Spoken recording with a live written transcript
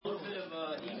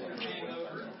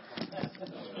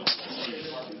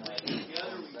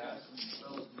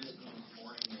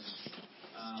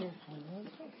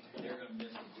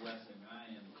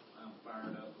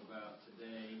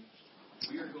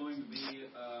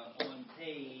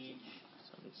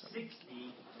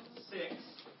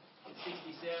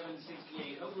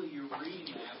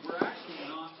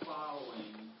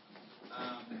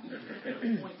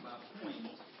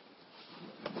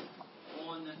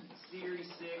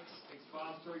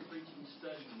Expository Preaching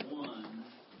Study 1.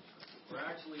 We're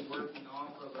actually working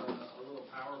off of a little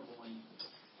PowerPoint,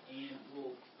 and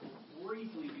we'll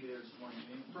briefly be there this morning.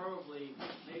 I mean, probably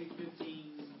maybe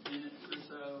 15 minutes or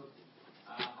so.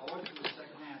 I'll walk through the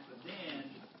second half, but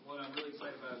then what I'm really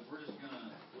excited about is we're just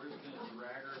gonna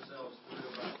drag ourselves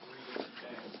through about 3 different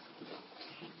texts.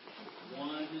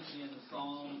 One in the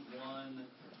Psalms, one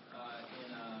in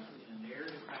a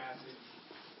narrative passage,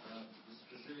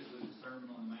 specifically the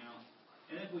Sermon on the Mount.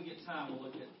 And if we get time, we'll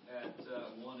look at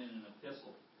one in an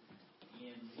epistle.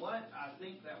 And what I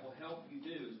think that will help you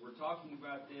do is we're talking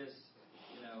about this,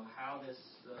 how this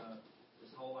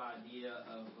whole idea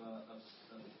of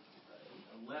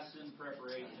lesson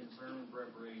preparation, sermon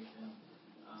preparation,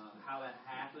 how that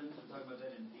happens. We're talking about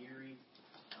that in theory.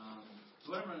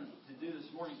 So what I'm going to do this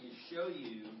morning is show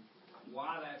you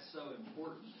why that's so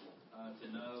important to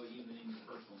know, even in your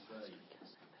personal study.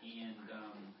 And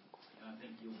I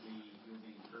think you'll be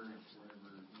encouraged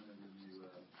whenever you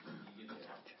get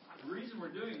there. The reason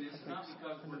we're doing this is not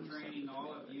because we're training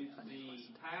all of you to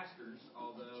be pastors,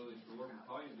 although if the Lord would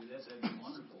call you to do that, that'd be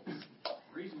wonderful.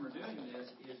 The reason we're doing this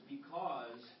is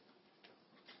because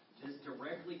this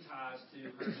directly ties to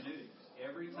hermeneutics.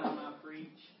 Every time I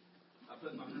preach, I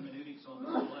put my hermeneutics on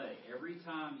display. Every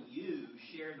time you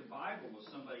share the Bible with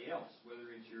somebody else, whether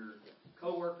it's your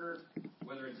coworker,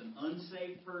 whether it's an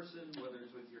unsaved person, whether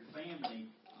it's with your family,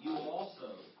 you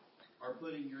also are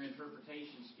putting your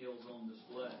interpretation skills on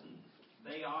display.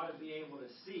 They ought to be able to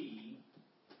see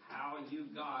how you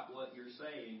got what you're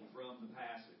saying from the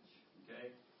passage, okay?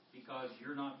 Because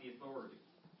you're not the authority.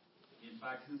 In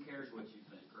fact, who cares what you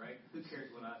think, right? Who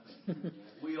cares what I think?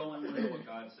 We only know what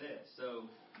God says. So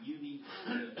you need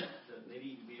they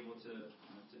need to be able to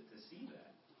see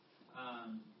that.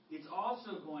 It's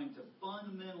also going to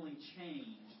fundamentally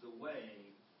change the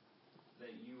way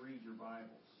that you read your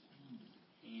Bibles,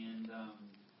 and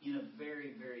in a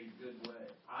very, very good way.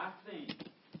 I think,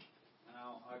 and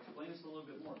I'll explain this a little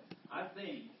bit more. I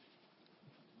think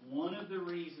one of the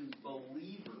reasons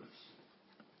believers,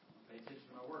 pay attention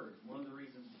to my words, one of the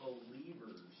reasons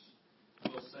believers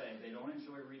will say they don't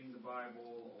enjoy reading the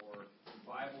Bible, or the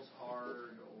Bible's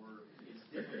hard, or it's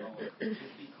difficult, is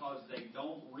because they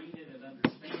don't read it and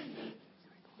understand it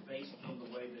based on the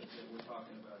way that we're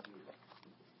talking about here.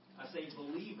 I say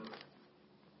believer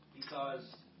because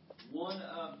one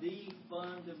of the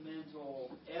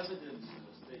fundamental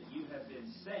evidences that you have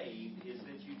been saved is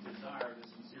that you desire the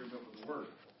sincere milk of the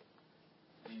Word.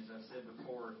 And as I said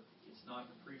before, it's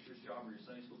not the preacher's job or your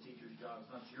Sunday school teacher's job.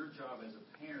 It's not your job as a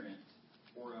parent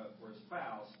or a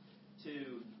spouse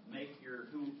to make your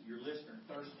listener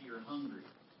thirsty or hungry.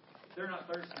 If they're not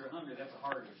thirsty or hungry, that's a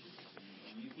heart issue.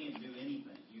 And you can't do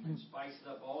anything. You can spice it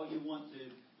up all you want to.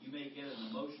 You may get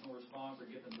an emotional response or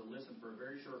get them to listen for a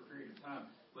very short period of time.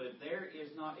 But if there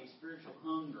is not a spiritual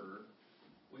hunger,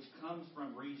 which comes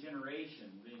from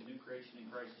regeneration, being a new creation in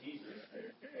Christ Jesus,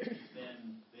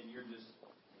 then you're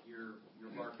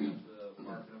barking up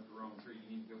the wrong tree.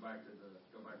 You need to go back to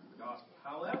the gospel.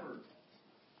 However,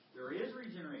 there is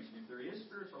regeneration. If there is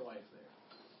spiritual life there,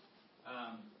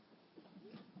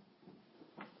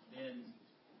 then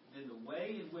the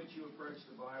way in which you approach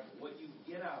the Bible, what you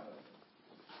get out of it,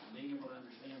 being able to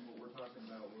understand what we're talking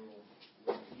about will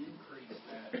increase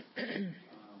that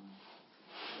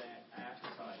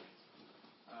appetite.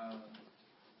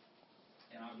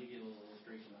 And I'll give you a little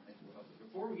illustration I think will help.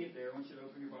 Before we get there, I want you to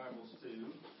open your Bibles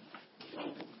to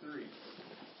Psalm 53.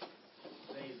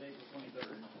 Today is April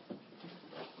 23rd.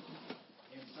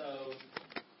 And so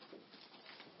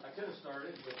I could have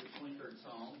started with the 23rd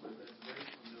Psalm, but that's very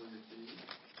familiar to you.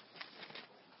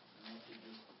 I want you to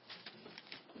just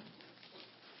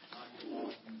not get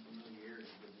lost in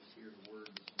familiarity, but just hear the Word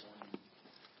this morning.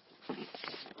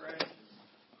 Fresh and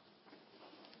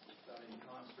without any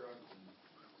construct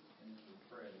and we'll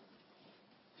pray.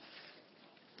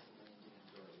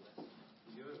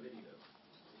 We do a video.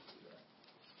 Let's do that.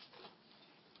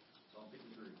 Psalm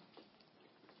 53.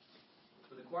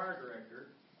 For the choir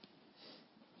director,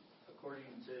 according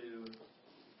to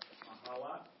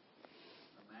Mahalat,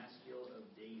 a maskil of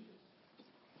David,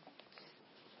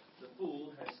 the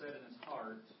fool has said in his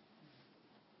heart,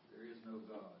 there is no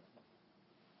God.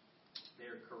 They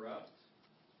are corrupt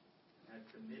and have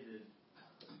committed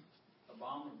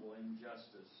abominable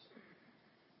injustice.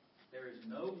 There is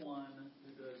no one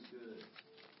who does good.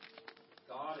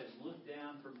 God has looked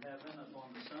down from heaven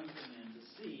upon the sons of men to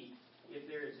see if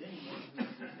there is anyone who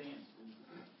understands. Do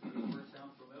these words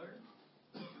sound familiar?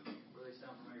 Where do they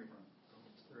sound familiar from?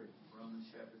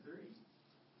 Romans chapter 3.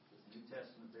 There's the New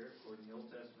Testament there, according to the Old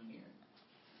Testament here.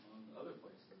 Among other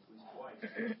places, at least twice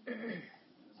in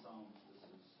the Psalms.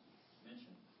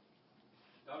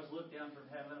 down from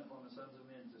heaven upon the sons of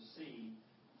men to see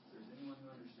if there's anyone who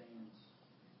understands,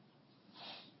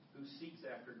 who seeks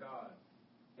after God.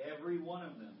 Every one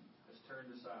of them has turned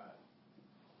aside.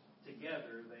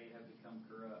 Together they have become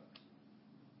corrupt.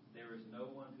 There is no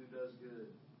one who does good,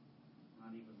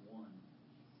 not even one.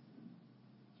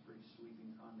 It's pretty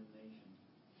sweeping condemnation.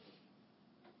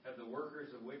 Have the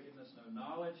workers of wickedness no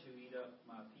knowledge, who eat up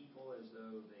my people as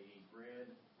though they ate bread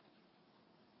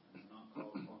and not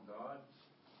called upon God?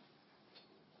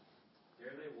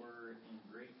 There they were in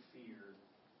great fear,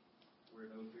 where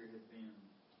no fear had been.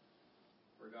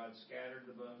 For God scattered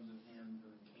the bones of him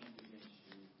who encamped against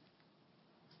you.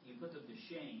 He put them to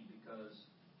shame because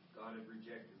God had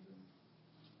rejected them.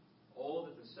 Oh,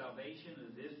 that the salvation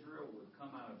of Israel would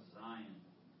come out of Zion.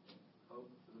 Hope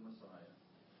for the Messiah.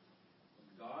 When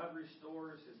God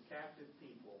restores his captive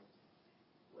people,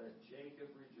 let Jacob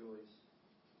rejoice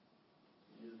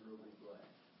and Israel be glad.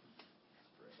 Let's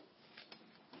pray.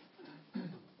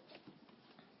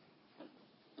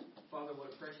 Father,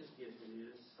 what a precious gift it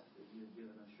is that you have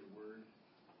given us your word.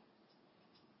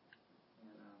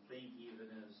 And I think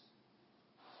even as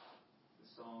the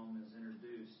psalm is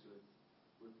introduced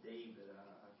with David,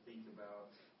 I think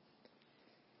about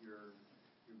your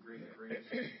great grace,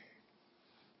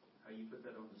 how you put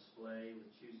that on display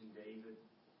with choosing David.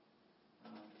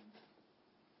 I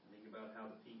think about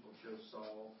how the people chose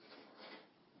Saul,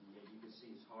 and yet you could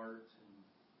see his heart, and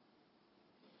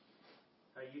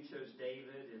how you chose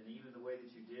David, and even the way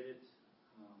that you did it,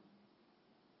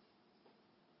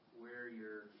 where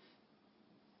your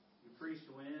priest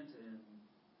went, and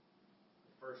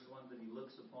the first one that he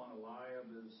looks upon, Eliab,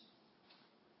 is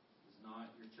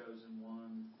not your chosen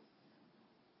one.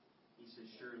 He says,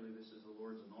 surely this is the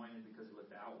Lord's anointed, because he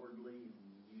looked outwardly,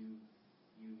 and you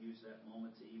use that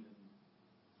moment to even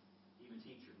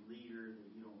teach your leader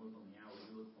that you don't look on the outward,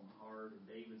 you look on the heart. And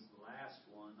David's the last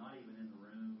one, not even in the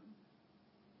room.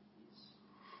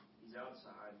 He's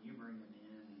outside, and you bring him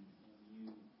in, and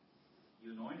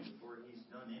you anoint him before he's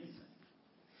done anything,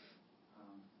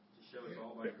 to show us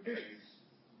all by your grace.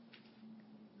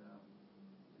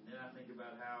 And then I think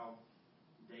about how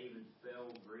David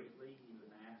fell greatly even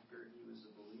after he was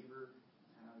a believer,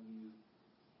 how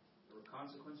there were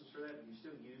consequences for that, but you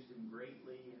still used him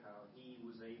greatly, how he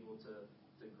was able to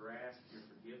grasp your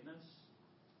forgiveness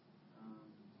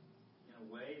in a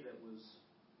way that was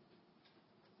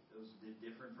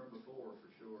different from before, for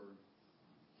sure.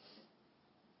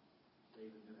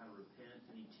 David knew how to repent,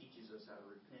 and he teaches us how to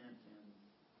repent in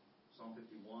Psalm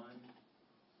 51.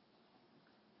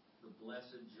 The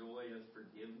blessed joy of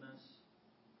forgiveness.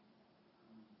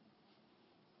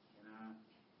 And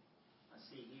I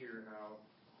see here how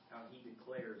he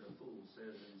declares, a fool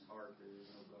says in his heart, there is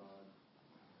no God.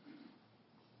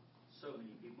 So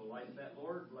many people like that,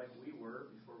 Lord, like we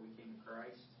were before we came to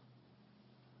Christ.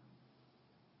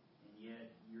 And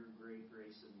yet your great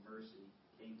grace and mercy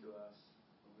came to us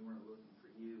when we weren't looking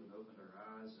for you, and opened our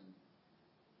eyes. And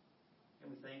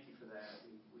we thank you for that.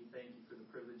 We thank you for the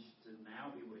privilege to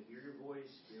now be able to hear your voice,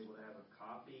 to be able to have a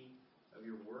copy of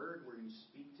your word where you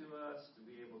speak to us, to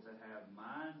be able to have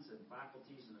minds and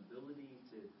faculties and ability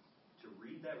to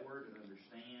read that word and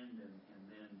understand and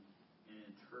then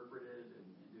interpret it and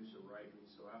do so rightly.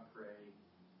 So I pray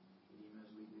that even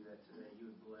as we do that today, you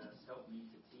would bless. Help me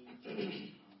to teach.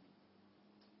 Me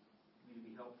to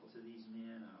be helpful to these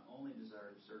men. I only desire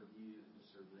to serve you and to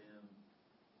serve them.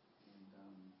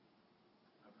 And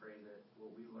I pray that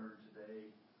what we learn today,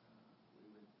 we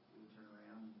would turn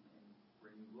around and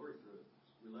bring you glory through it.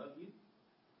 We love you.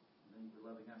 And thank you for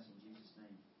loving us in Jesus'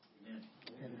 name. Amen.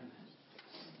 Amen.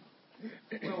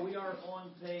 Well, we are on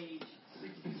page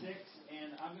 66,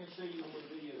 and I'm going to show you a little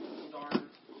video to start.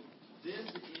 This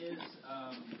is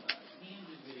a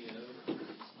candid video.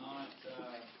 It's not it's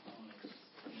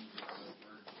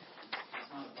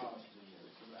not a polished video.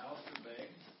 It's of Alistair Begg,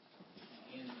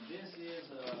 and this is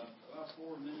about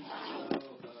 4 minutes or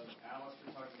so of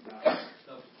Alistair talking about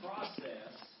the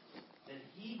process that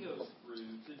he goes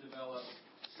through to develop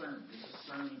sermon. This is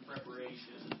sermon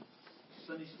preparation,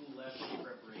 Sunday school lesson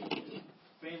preparation,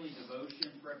 family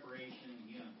devotion preparation.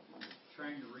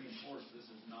 Trying to reinforce this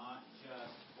is not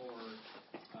just for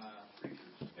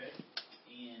preachers, okay?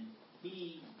 And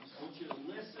he just wants you to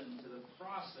listen to the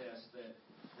process that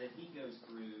he goes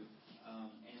through,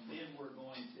 and then we're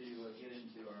going to get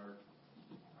into our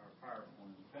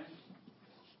PowerPoint, okay?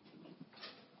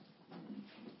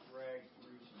 Drag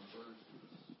through some verses.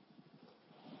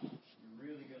 You're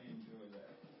really going to enjoy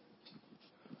that.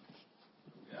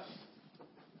 Yep.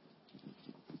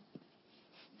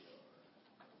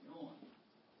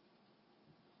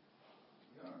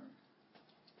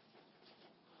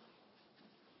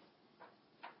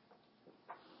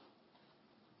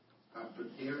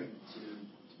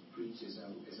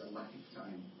 a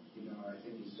lifetime. I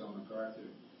think it's John MacArthur,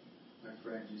 my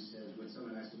friend, who says, when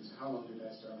someone asks him, how long did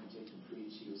that sermon take to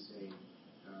preach, he'll say,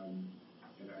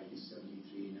 he's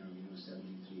 73 now,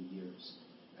 73 years.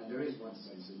 And there is one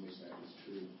sense in which that is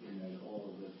true, in that all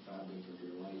of the fabric of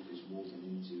your life is woven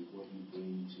into what you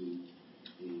bring to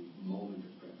the moment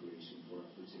of preparation for a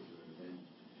particular event.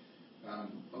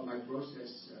 But my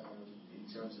process, in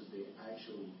terms of the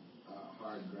actual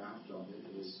hard draft of it,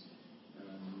 is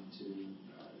to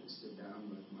sit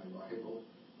down with my Bible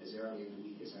as early in the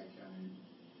week as I can.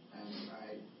 And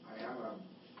I have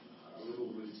a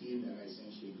little routine that I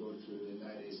essentially go through, and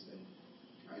that is that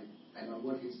I'm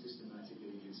working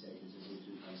systematically and consecutively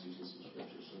through passages of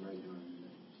Scripture. So right now I'm in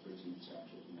the 13th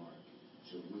chapter of Mark,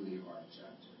 which is a really hard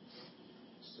chapter.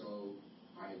 So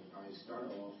I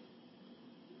start off,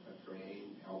 I pray,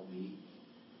 help me.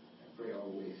 I pray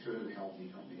all the way through, help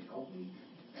me.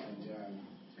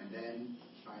 And then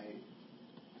I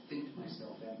think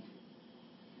myself empty.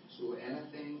 So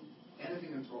anything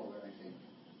at all that I think,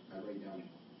 I write down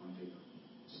on paper.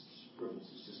 Just scribbles.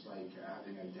 It's just like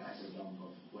having a data dump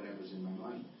of whatever's in my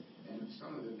mind. And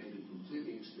some of it may be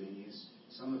completely extraneous.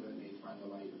 Some of it may find the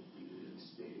light,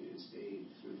 stay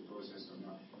through the process or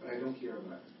not. But I don't care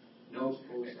about it. Notes,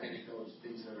 posts, anecdotes,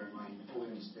 things that are in mind,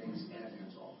 poems, things, anything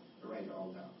at all. I write it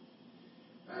all down.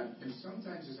 And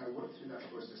sometimes as I work through that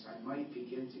process, I might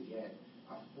begin to get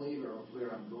a flavor of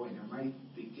where I'm going. I might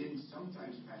begin,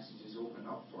 sometimes passages open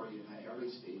up for you in that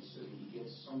early stage so that you get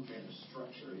some kind of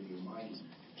structure in your mind,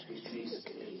 which may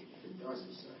stay. If it does,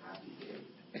 it's a happy day.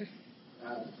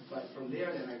 But from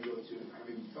there, then I go to,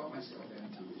 having felt myself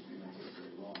empty, which may not take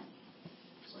very long,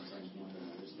 sometimes more than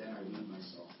others, then I read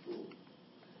myself full.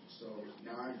 So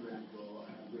now I'm going to go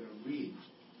and I'm going to read.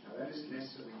 Now that doesn't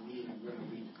necessarily mean I'm going to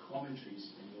read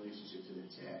commentaries in relationship to the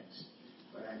text,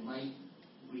 but I might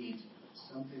read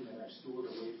something that I've stored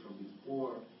away from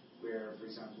before, where, for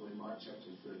example, in Mark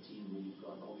chapter 13, where you've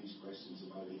got all these questions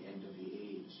about the end of the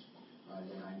age,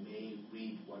 then I may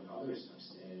read what others have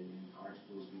said in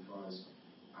articles, because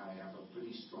I have a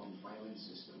pretty strong filing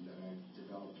system that I've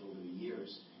developed over the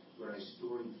years, where I'm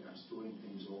storing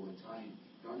things all the time,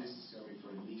 not necessarily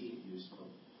for immediate use, but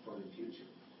for the future.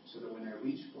 So that when I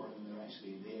reach for them, they're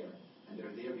actually there. And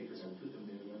they're there because I put them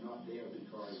there. They're not there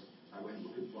because I went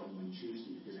looking for them on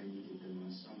Tuesday because I needed them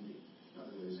on Sunday. Not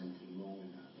that there's anything wrong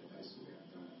with that, but that's the way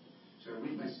I've done it. So I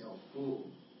read myself full,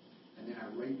 and then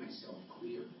I write myself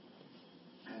clear.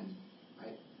 And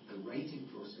the writing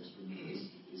process for me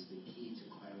is the key to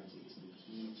clarity. It's the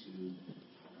key to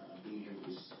being able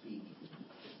to speak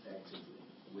effectively,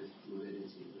 with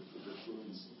fluidity, with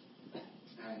fluency.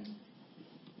 And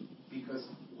because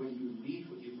when you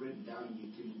read what you've written down,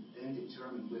 you can then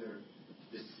determine whether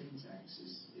the syntax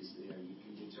is there. You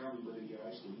can determine whether you're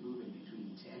actually moving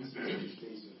between tenses in the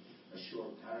space of a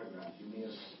short paragraph. You may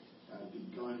have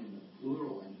begun in the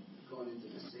plural and gone into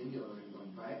the singular and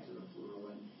gone back to the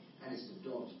plural, and it's the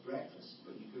dog's breakfast,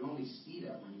 but you can only see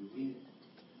that when you read it.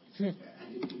 And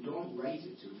if you don't write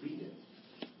it to read it,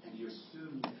 and you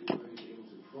assume that you're going to be able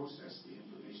to process the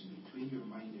information between your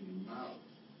mind and your mouth,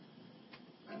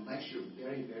 unless you're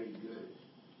very, very good,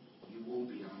 you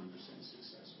won't be 100%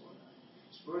 successful at that.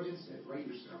 Spurgeon said, write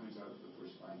your sermons out for the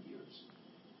first 5 years.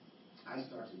 I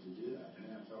started to do that, and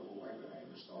then I thought, well, why would I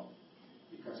ever stop?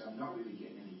 Because I'm not really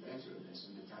getting any better at this,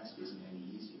 and the task isn't any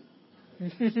easier.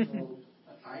 So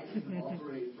I can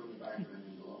operate from the back of an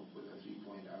envelope with a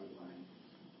 3-point outline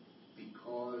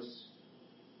because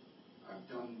I've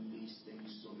done these things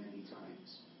so many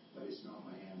times, but it's not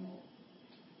my MO.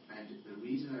 And the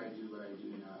reason that I do what I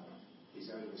do now is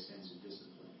out of a sense of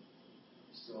discipline.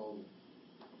 So,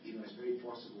 it's very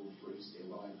possible for you to say,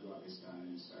 well, I've got this down,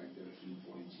 and so I've got a few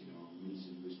points,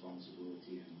 reason,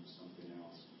 responsibility, and something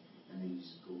else, and then you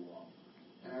just go on.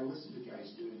 And I listen to guys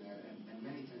doing that, and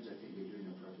many times I think they're doing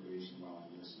their preparation while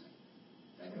I'm listening.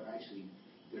 That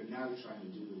they're now trying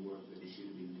to do the work that they should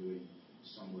have been doing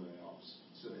somewhere else,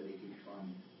 so that they can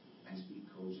come and speak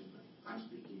cogently. I'm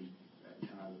speaking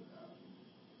now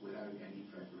without any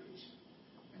preparation.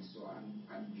 And so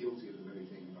I'm guilty of the very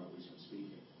thing about which I'm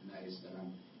speaking, and that is that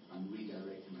I'm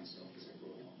redirecting myself as I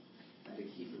go along. And the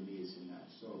key for me is in that.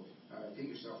 So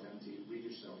think yourself empty, read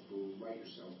yourself full, write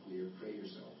yourself clear, pray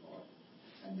yourself hard,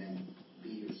 and then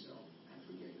be yourself and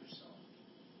forget yourself.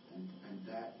 And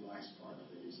that last part of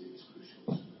it is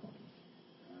crucial as well.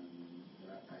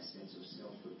 That sense of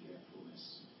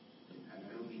self-forgetfulness. And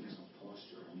I don't mean as a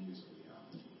posture, I mean as a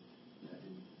reality. That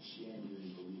I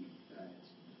genuinely believe that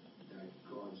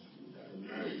the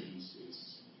marriage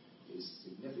is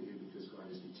significant because God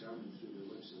has determined through the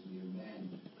lips of mere men,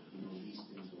 these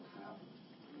things will happen.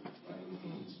 Right? If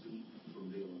you can speak from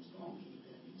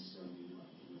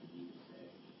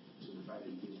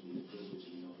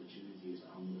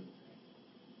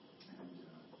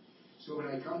So when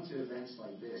I come to events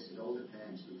like this, it all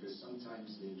depends, because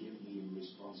sometimes they give me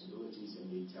responsibilities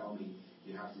and they tell me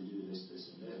you have to do this,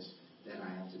 this, and this. Then I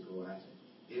have to go at it.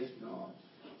 If not,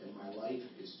 then my life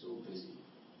is so busy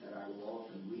that I will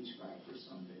often reach back for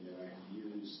something that I have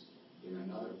used in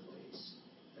another place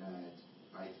that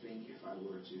I think if I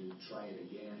were to try it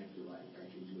again, if you like, I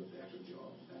could do a better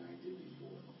job than I did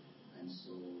before. And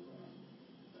so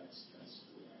that's the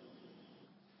way I look at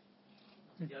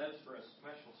it. Yeah, that's for a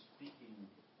special speaking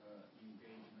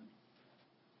engagement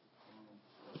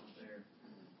there.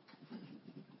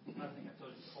 I think I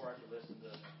told you before, I could listen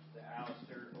to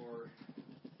Alistair or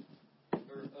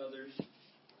others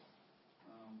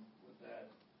with that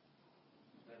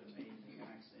amazing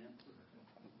accent. Just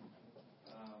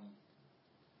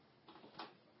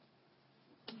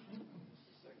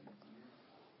a second here.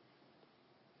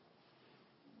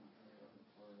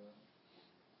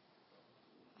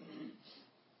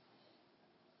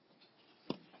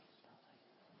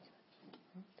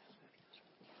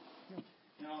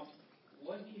 Now,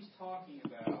 what he's talking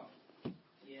about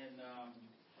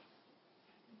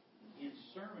in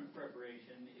sermon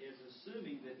preparation is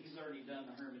assuming that he's already done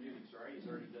the hermeneutics, right? He's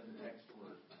already done the text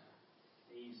work.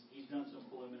 He's done some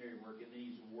preliminary work, and then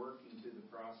he's working through the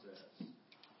process.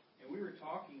 And we were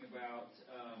talking about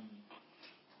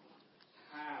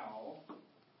how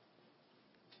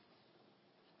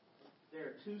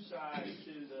there are two sides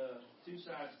to the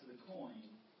coin,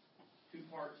 two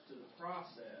parts to the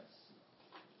process.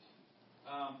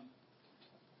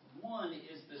 One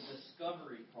is the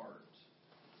discovery part.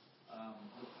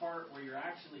 The part where you're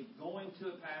actually going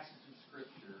to a passage of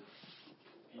Scripture,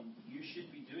 and you should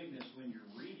be doing this when you're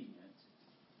reading it.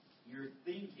 You're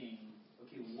thinking,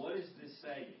 okay, what is this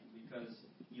saying? Because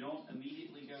you don't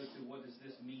immediately go to what does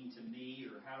this mean to me,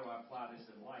 or how do I apply this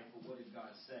in life, but what did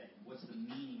God say? What's the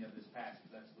meaning of this passage?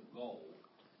 That's the goal.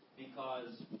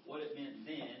 Because what it meant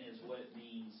then is what it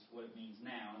means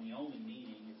now, and the only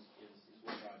meaning is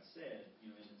what God said,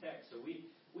 in the text. So we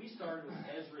started with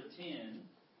Ezra 10,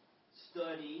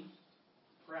 study,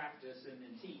 practice, and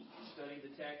then teach. You study the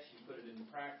text, you put it into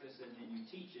practice, and then you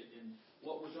teach it. And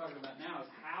what we're talking about now is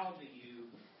how do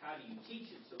you teach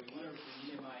it? So we went over to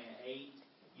Nehemiah 8.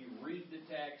 You read the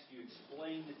text, you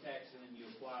explain the text, and then you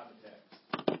apply the text.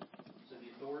 So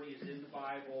the authority is in the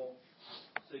Bible.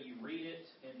 So you read it,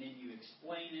 and then you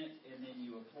explain it, and then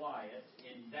you apply it.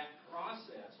 And that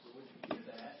process, for which you do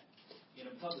that in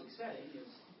a public setting,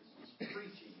 is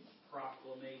preaching, it's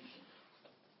proclamation.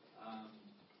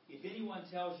 If anyone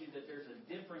tells you that there's a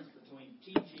difference between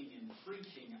teaching and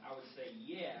preaching, I would say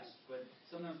yes, but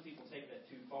sometimes people take that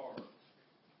too far.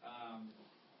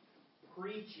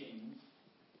 Preaching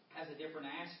has a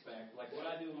different aspect. Like what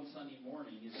I do on Sunday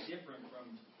morning is different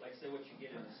from, like, say, what you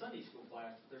get in a Sunday school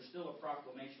class. But there's still a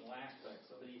proclamational aspect.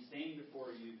 Somebody standing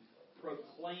before you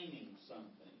proclaiming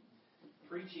something.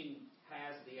 Preaching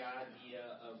has the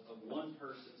idea of one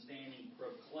person standing,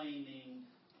 proclaiming,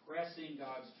 pressing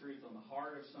God's truth on the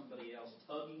heart of somebody else,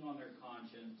 tugging on their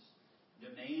conscience,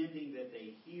 demanding that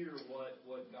they hear what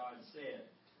God said.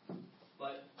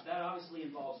 But that obviously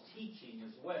involves teaching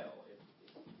as well. If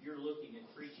you're looking at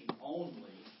preaching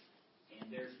only,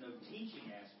 and there's no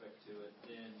teaching aspect to it,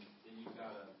 then you've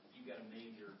got a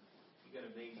major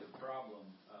problem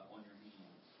on your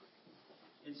hands.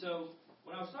 And so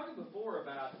when I was talking before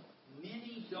about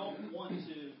many don't want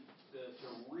to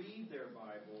read their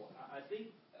Bible, I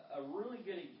think a really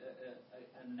good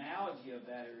analogy of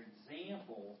that or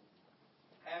example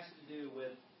has to do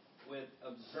with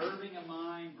observing a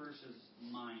mine versus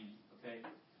mining. Okay,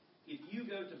 if you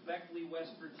go to Beckley,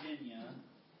 West Virginia,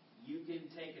 you can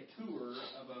take a tour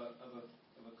of a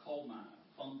coal mine, a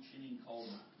functioning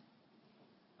coal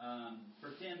mine.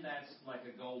 Pretend that's like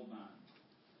a gold mine.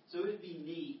 So it'd be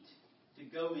neat to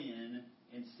go in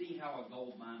and see how a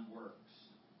gold mine works.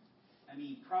 I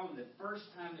mean, probably the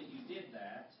first time that you did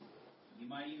that,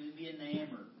 you might even be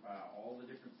enamored by all the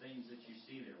different things that you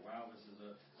see there. Wow, this is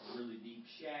a really deep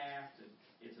shaft.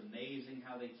 It's amazing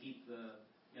how they keep the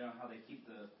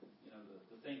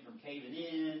thing from caving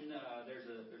in.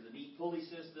 There's a neat pulley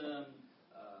system,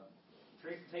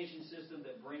 transportation system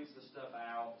that brings the stuff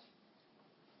out.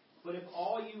 But if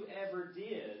all you ever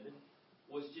did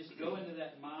was just go into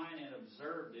that mine and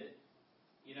observed it,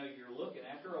 you're looking.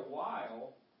 After a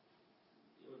while,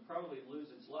 it would probably lose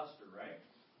its luster, right?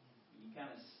 You kind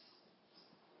of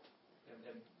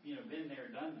have been there,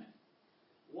 done that.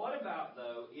 What about,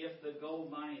 though, if the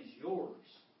gold mine is yours,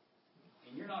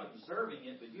 and you're not observing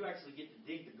it, but you actually get to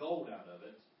dig the gold out of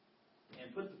it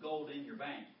and put the gold in your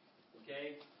bank?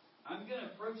 Okay? I'm going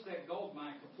to approach that gold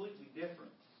mine completely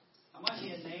different. I might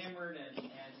be enamored and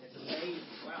it's amazing.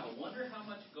 Wow, I wonder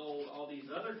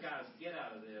other guys get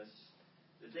out of this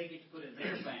that they get to put in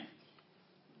their bank?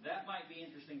 That might be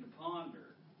interesting to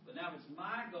ponder. But now if it's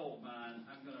my gold mine,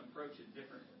 I'm going to approach it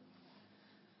differently.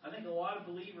 I think a lot of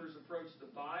believers approach the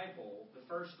Bible the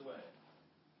first way.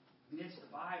 I mean, it's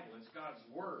the Bible. It's God's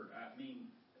Word. I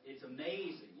mean, it's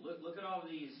amazing. Look at all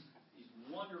these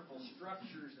wonderful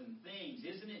structures and things.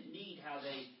 Isn't it neat how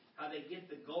they get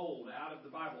the gold out of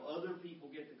the Bible? Other people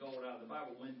get the gold out of the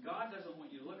Bible. When God doesn't want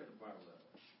you to look at the Bible that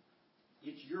way.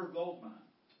 It's your gold mine.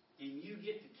 And you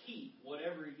get to keep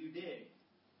whatever you dig.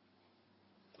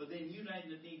 But then you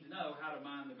need to know how to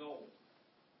mine the gold.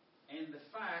 And the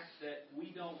fact that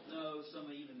we don't know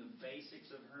some of even the basics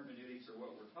of hermeneutics or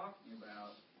what we're talking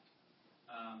about,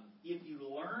 if you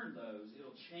learn those,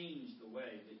 it'll change the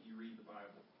way that you read the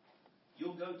Bible.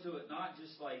 You'll go to it not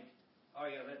just like, oh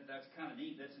yeah, that's kind of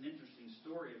neat, that's an interesting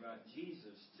story about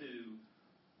Jesus, to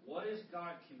what is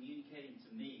God communicating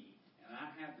to me? And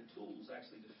I have the tools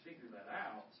actually to figure that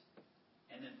out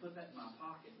and then put that in my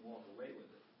pocket and walk away with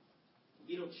it.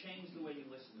 It'll change the way you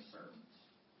listen to sermons.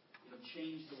 It'll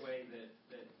change the way that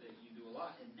you do a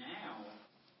lot. And now,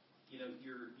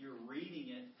 you're reading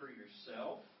it for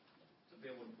yourself to be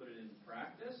able to put it into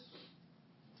practice,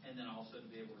 and then also to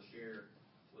be able to share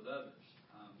with others.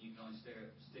 You can only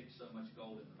stick so much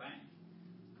gold in the bank.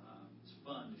 It's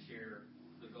fun to share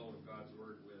the gold of God's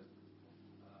Word with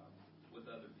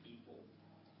other people.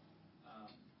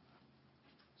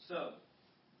 So,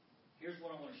 here's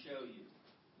what I want to show you.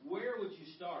 Where would you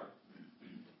start?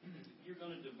 If you're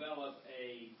going to develop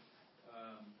a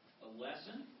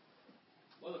lesson,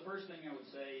 well, the first thing I would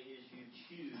say is you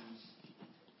choose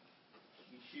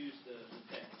the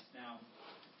text. Now,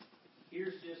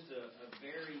 here's just a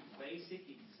very basic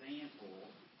example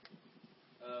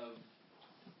of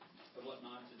what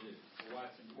not to do, or why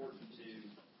it's important to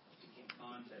keep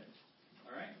context.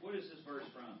 All right, what is this verse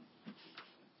from?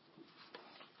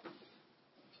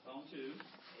 Psalm 2, 8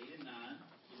 and 9. You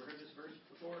ever heard this verse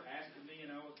before? Ask of me,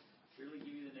 and I will surely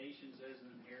give you the nations as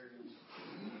an inheritance,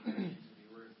 as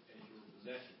your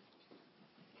possession.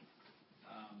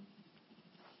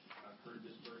 I've heard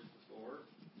this verse before,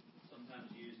 sometimes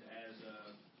used as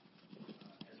a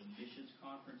missions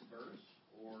conference verse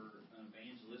or an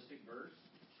evangelistic verse.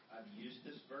 I've used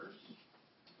this verse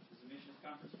as a missions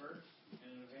conference verse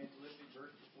and an evangelistic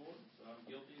verse before, so I'm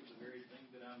guilty of the very thing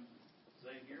that I'm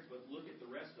saying here. But look at the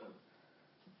rest of it.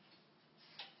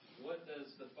 What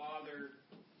does the Father,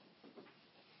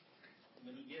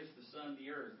 when He gives the Son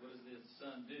the earth, what does the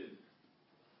Son do?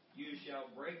 You shall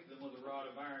break them with a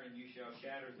rod of iron, and you shall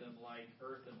shatter them like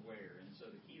earthenware. And so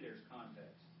the key there is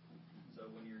context. So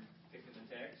when you're picking the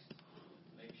text,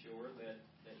 make sure that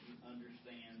you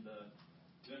understand the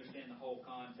whole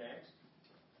context.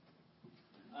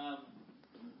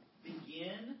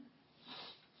 Begin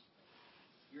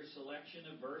your selection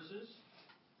of verses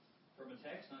from a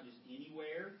text, not just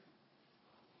anywhere.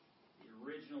 The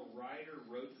original writer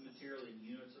wrote the material in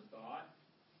units of thought,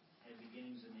 had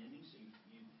beginnings and endings, so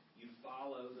you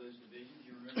follow those divisions.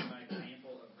 You remember my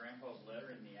example of Grandpa's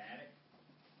letter in the attic.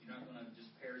 You're not going to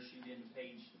just parachute into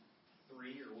page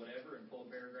 3 or whatever and pull a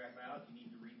paragraph out. You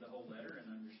need to read the whole letter and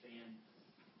understand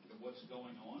what's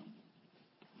going on.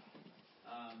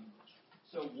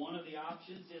 So one of the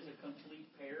options is a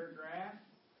complete paragraph.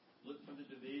 Look for the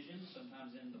division.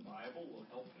 Sometimes in the Bible will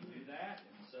help you do that.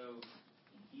 And so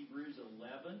in Hebrews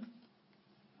 11,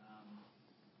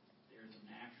 there's a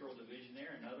natural division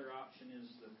there. Another option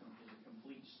is a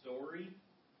complete story.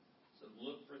 So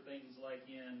look for things like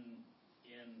in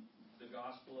the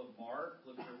Gospel of Mark.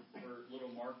 Look for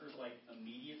little markers like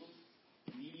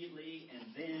immediately, and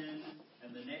then,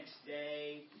 and the next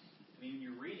day. I mean, when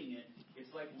you're reading it, it's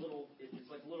like little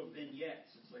vignettes.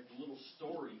 It's like little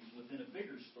stories within a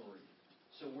bigger story.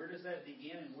 So where does that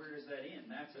begin and where does that end?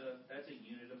 That's a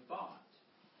unit of thought.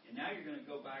 And now you're going to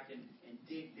go back and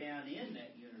dig down in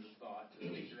that unit of thought to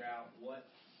figure out what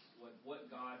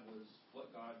God was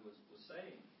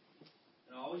saying.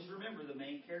 And always remember, the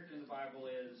main character in the Bible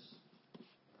is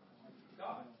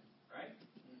God, right?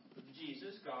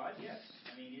 Jesus, God, yes.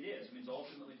 I mean, it is. I mean, it's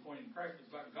ultimately pointing to Christ.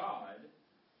 It's about God.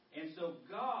 And so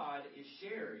God is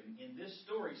sharing in this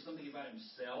story something about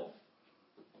Himself.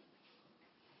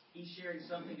 He's sharing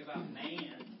something about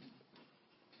man.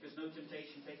 There's no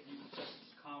temptation taken you such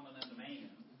as common unto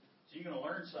man. So you're going to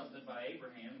learn something by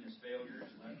Abraham and his failures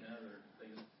and other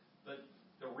things. But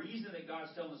the reason that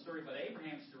God's telling the story about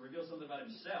Abraham is to reveal something about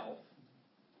Himself.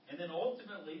 And then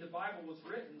ultimately, the Bible was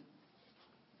written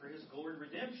for His glory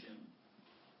redemption.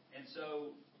 And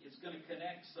so it's going to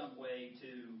connect some way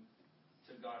to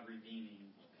God redeeming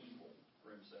people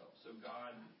for Himself. So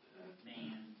God,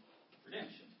 man,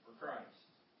 redemption for Christ.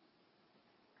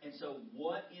 And so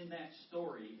what in that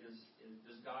story does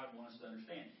God want us to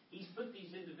understand? He's put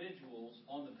these individuals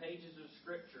on the pages of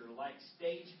Scripture like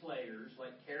stage players,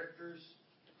 like characters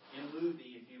in a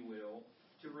movie, if you will,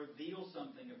 to reveal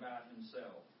something about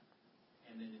Himself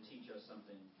and then to teach us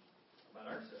something about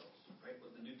ourselves. Right?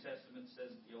 What the New Testament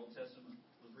says, the Old Testament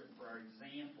was written for our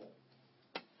example.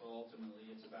 Well, ultimately,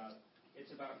 it's about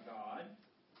God.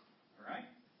 All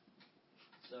right?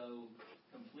 So,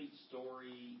 complete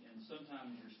story, and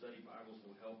sometimes your study Bibles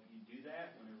will help you do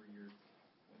that when you're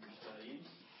studying.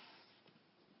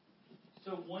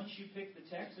 So once you pick the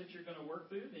text that you're going to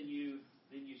work through, then you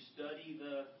study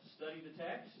the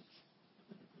text.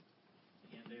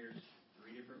 And there's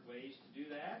 3 different ways to do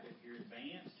that. If you're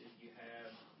advanced, if you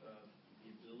have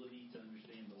the ability to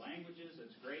understand the languages,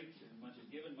 that's great. Much is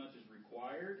given, much is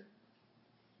required.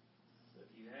 So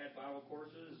if you had Bible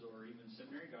courses or even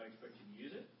seminary, God expects you to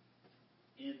use it.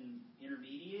 In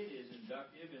intermediate is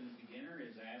inductive, and the beginner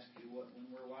is ask who, what, when,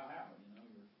 where, why, how.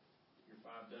 Your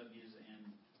 5 W's and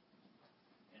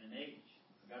an H.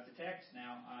 I got the text.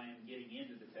 Now I am getting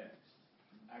into the text.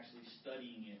 I'm actually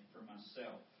studying it for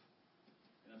myself,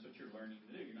 and that's what you're learning to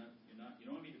do. You don't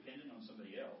want to be dependent on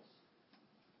somebody else.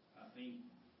 I mean,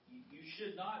 you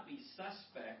should not be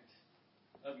suspect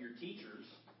of your teachers.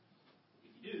 If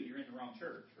you do, you're in the wrong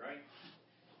church, right?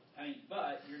 I mean,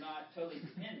 but you're not totally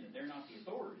dependent. They're not the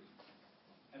authority.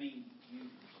 I mean,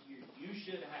 you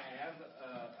should have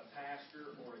a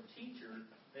pastor or a teacher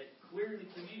that clearly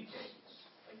communicates.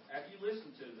 Like, after you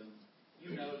listen to them,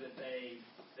 you know that they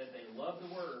love the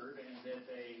Word and that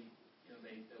they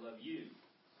love you.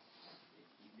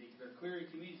 They're clearly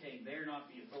communicating. They're not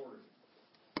the authority.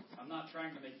 I'm not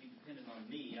trying to make you dependent on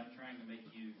me. I'm trying to make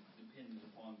you dependent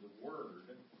upon the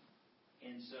Word.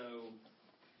 And so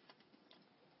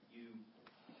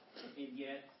and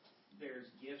yet there's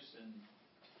gifts and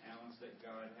talents that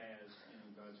God has,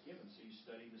 God's given. So you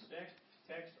study this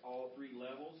text, all 3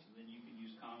 levels, and then you can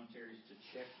use commentaries to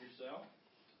check yourself.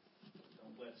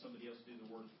 Don't let somebody else do the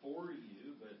work for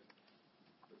you, but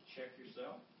check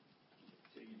yourself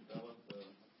until you develop the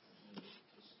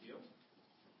skill.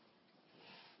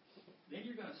 Then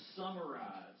you're going to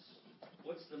summarize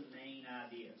what's the main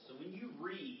idea. So when you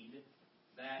read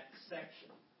that section,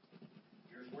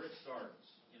 here's where it starts.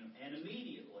 And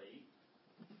immediately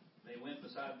they went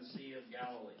beside the Sea of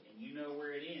Galilee, and you know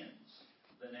where it ends.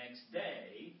 The next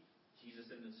day, Jesus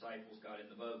and the disciples got in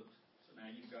the boat. So now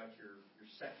you've got your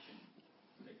section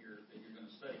that you're going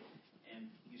to study, and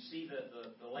you see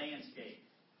the landscape.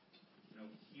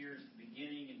 Here's the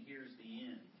beginning and here's the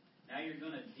end. Now you're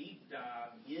going to deep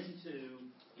dive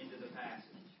into the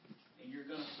passage, and you're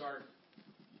going to start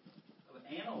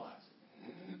analyzing,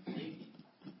 thinking.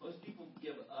 Most people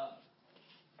give up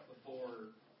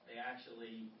before they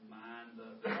actually mine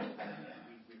the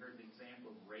we heard the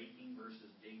example of raking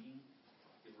versus digging.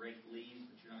 You rake leaves,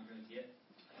 but you're not going to get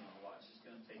a lot. It's just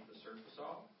going to take the surface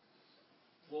off.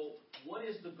 Well, what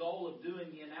is the goal of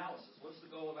doing the analysis? What's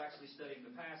the goal of actually studying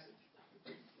the passage?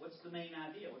 What's the main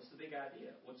idea? What's the big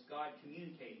idea? What's God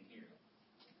communicating here?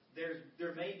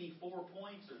 There may be 4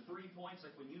 points or 3 points.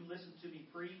 Like when you listen to me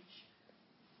preach,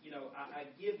 I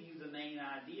give you the main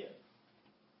idea.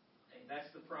 And that's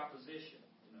the proposition.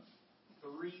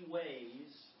 3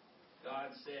 ways God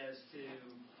says to,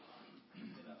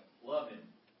 love Him,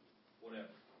 whatever.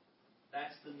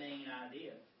 That's the main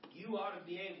idea. You ought to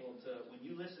be able to, when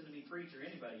you listen to me preach or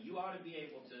anybody, you ought to be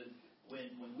able to,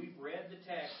 when we've read the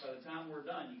text, by the time we're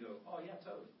done, you go, oh yeah,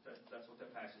 totally. That's what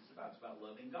that passage is about. It's about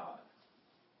loving God.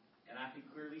 And I can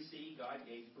clearly see God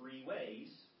gave 3 ways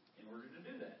in order to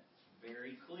do that. It's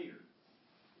very clear.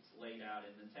 It's laid out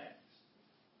in the text.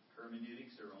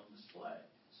 Hermeneutics are on display.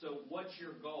 So what's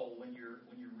your goal when you're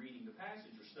reading the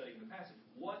passage or studying the passage?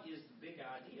 What is the big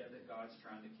idea that God's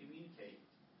trying to communicate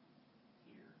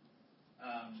here?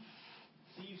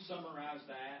 So you summarize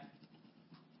that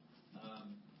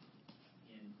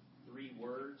in 3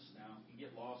 words. Now, if you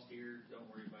get lost here, don't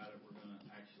worry about it. We're going to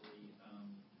actually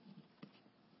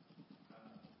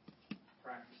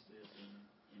practice this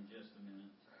in just a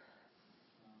minute.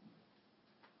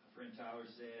 A friend Tyler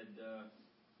said,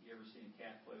 you ever seen a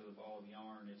cat play with a ball of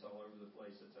yarn? It's all over the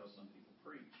place. That's how some people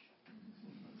preach.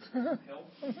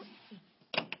 Help me.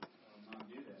 Not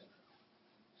do that.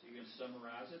 So you're going to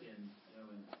summarize it in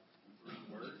 3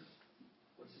 words.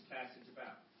 What's this passage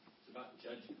about? It's about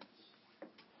judgments.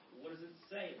 What does it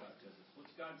say about judgments?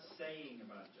 What's God saying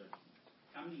about judgments?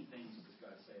 How many things does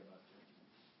God say about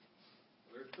judgments?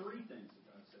 Well, there are 3 things that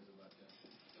God says about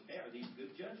judgments. Okay, are these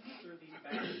good judgments or are these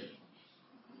bad judgments?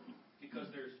 Because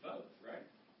there's both, right?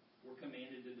 We're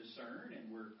commanded to discern and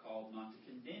we're called not to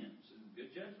condemn. So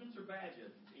good judgments or bad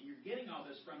judgments. And you're getting all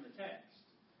this from the text.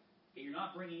 And you're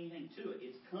not bringing anything to it.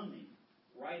 It's coming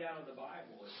right out of the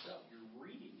Bible itself. You're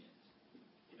reading it,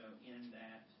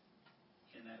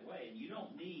 in that way. And you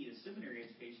don't need a seminary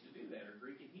education to do that, or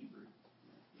Greek and Hebrew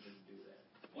to do that.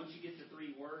 Once you get to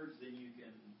 3 words, then you can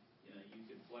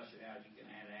flesh it out. You can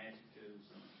add adjectives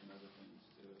and other things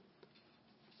to it.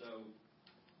 So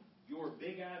your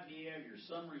big idea, your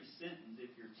summary sentence,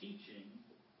 if you're teaching,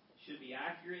 should be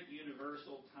accurate,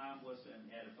 universal, timeless, and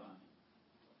edifying.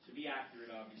 Should be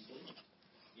accurate, obviously.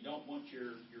 You don't want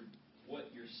what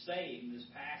you're saying, this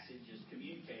passage is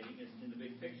communicating, is in the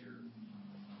big picture.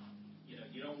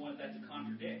 You don't want that to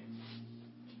contradict.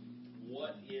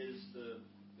 What is the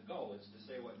goal? It's to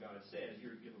say what God says.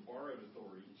 You have a borrowed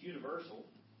authority. It's universal.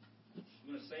 I'm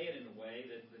going to say it in a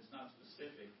way that's not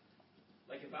specific.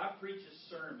 Like if I preach a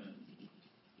sermon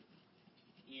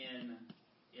in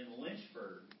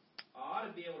Lynchburg, I ought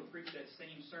to be able to preach that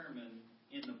same sermon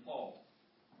in Nepal.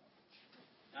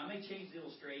 Now, I may change the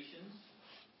illustrations,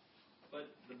 but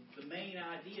the main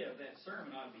idea of that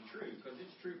sermon ought to be true, because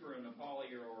it's true for a Nepali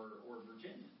or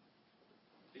Virginian.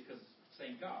 Because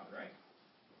same God, right?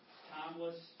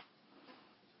 Timeless,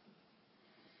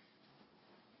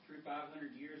 true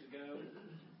 500 years ago,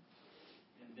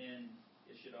 and then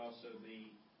it should also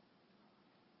be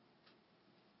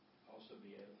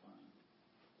edifying.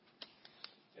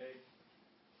 Okay?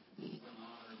 In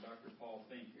honor of Dr. Paul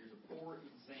Fink, here's a poor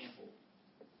example.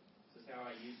 This is how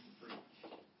I used to preach.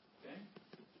 Okay?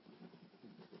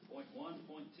 Point 1,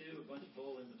 point 2, a bunch of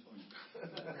bull in between.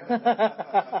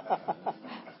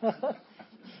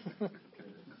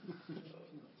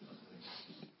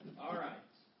 All right.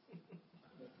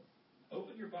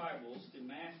 Open your Bibles to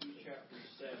Matthew chapter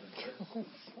 7. Let's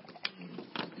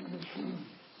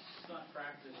not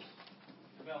practice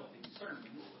developing sermons,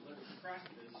 but let's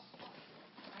practice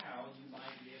how you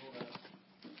might be able to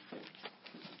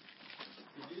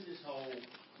do this whole,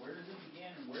 where does it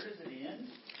begin and where does it end?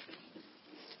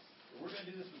 We're going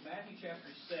to do this with Matthew chapter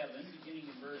 7, beginning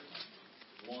in verse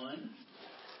 1.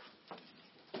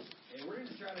 And we're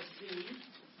going to try to see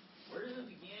where does it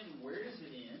begin and where does it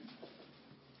end.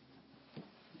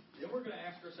 Then we're going to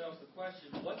ask ourselves the question,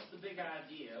 what's the big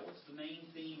idea? What's the main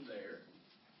theme there?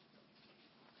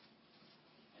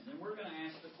 And then we're going to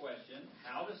ask the question,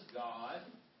 how does God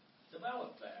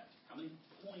develop that? How many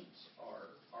points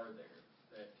are there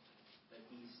that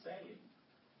He's saying?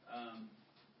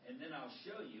 And then I'll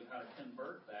show you how to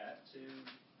convert that to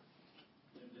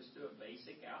just to a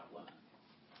basic outline.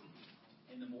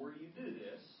 And the more you do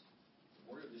this, the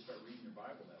more you'll just start reading your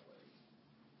Bible that way.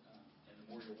 And the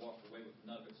more you'll walk away with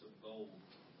nuggets of gold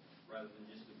rather than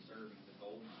just observing the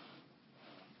gold mine.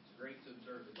 It's great to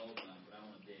observe the gold mine, but I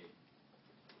want to dig.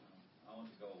 I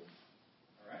want the gold.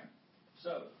 All right?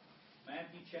 So,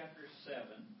 Matthew chapter 7.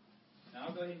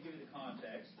 Now I'll go ahead and give you the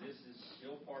context. This is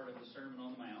still part of the Sermon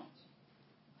on the Mount.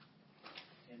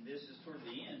 And this is toward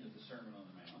the end of the Sermon on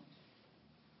the Mount.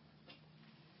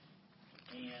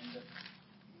 And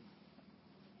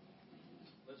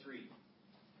let's read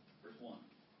verse 1.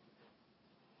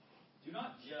 Do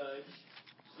not judge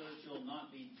so that you'll not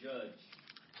be judged.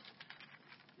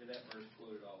 Hear that verse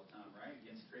quoted all the time, right?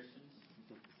 Against Christians.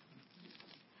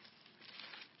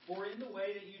 For in the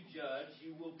way that you judge,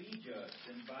 you will be judged,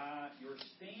 and by your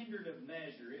standard of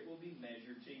measure, it will be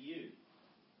measured to you.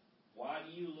 Why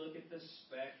do you look at the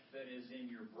speck that is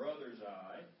in your brother's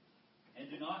eye,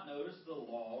 and do not notice the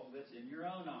log that's in your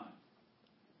own eye?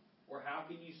 Or how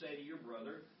can you say to your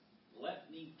brother,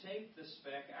 let me take the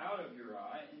speck out of your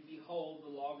eye, and behold,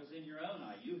 the log is in your own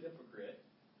eye? You hypocrite.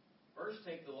 First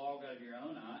take the log out of your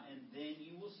own eye, and then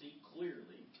you will see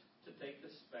clearly to take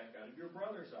the speck out of your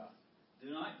brother's eye.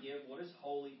 Do not give what is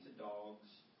holy to dogs,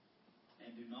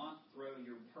 and do not throw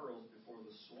your pearls before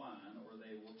the swine, or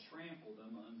they will trample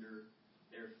them under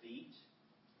their feet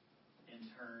and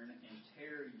turn and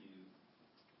tear you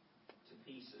to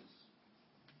pieces.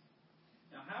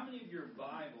 Now, how many of your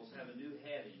Bibles have a new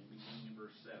heading beginning in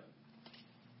verse 7?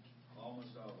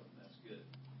 Almost all of them. That's good.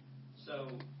 So,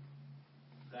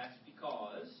 that's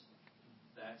because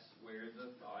that's where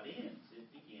the thought ends. It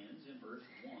begins in verse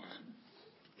 1.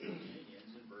 And it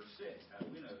ends in verse 6. How do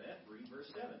we know that? Read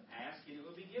verse 7. Ask and it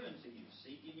will be given to you.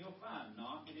 Seek and you'll find.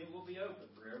 Knock and it will be open.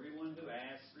 For everyone who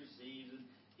asks receives, and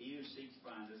he who seeks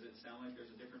finds. Does it sound like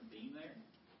there's a different theme there?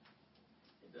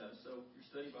 It does. So your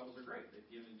study Bibles are great. They've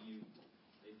given you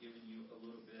a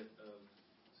little bit of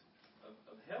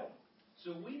help.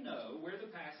 So we know where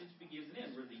the passage begins and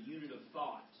ends. We're the unit of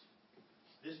thought.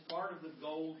 This part of the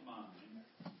gold mine,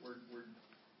 we're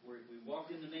we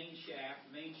walked in the main shaft.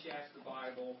 The main shaft's the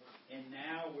Bible, and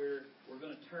now we're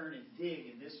going to turn and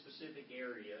dig in this specific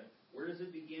area. Where does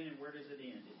it begin and where does it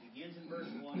end? It begins in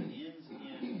verse 1 and ends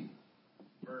in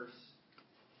verse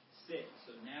 6.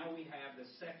 So now we have the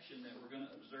section that we're going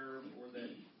to observe, or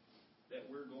that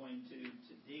we're going to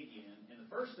dig in. And the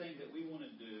first thing that we want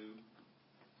to do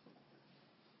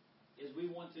is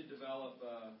we want to develop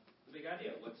the big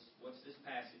idea. What's this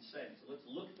passage saying? So let's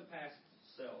look at the passage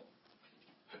itself.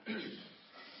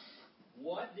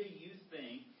 What do you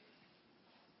think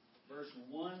verse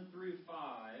 1 through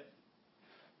 5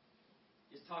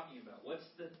 is talking about? What's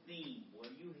the theme? What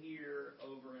do you hear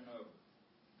over and over?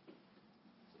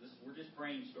 So we're just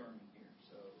brainstorming here.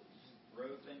 So just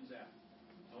throw things out.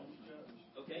 Don't judge.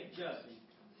 Okay, judge.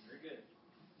 Very good.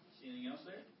 See anything else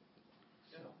there?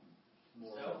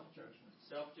 Self-judgment.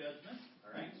 Self-judgment.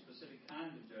 All right. Specific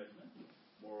kind of judgment.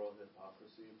 Moral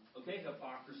hypocrisy. Okay,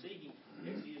 hypocrisy. He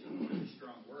actually uses a really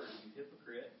strong word. You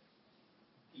hypocrite.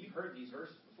 You've heard these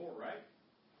verses before, right?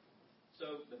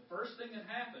 So the first thing that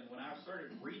happened when I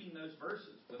started reading those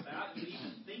verses, without you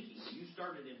even thinking, you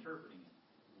started interpreting it.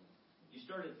 You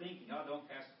started thinking, oh, don't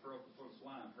cast the pearl before the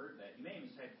swine. I've heard that. You may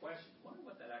even have had questions. I wonder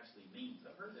what that actually means.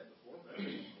 I've heard that before, but I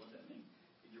don't know what that means.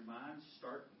 Did your mind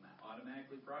start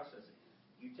automatically processing?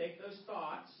 You take those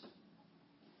thoughts,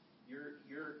 your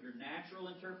natural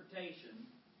interpretation,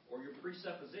 or your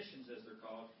presuppositions, as they're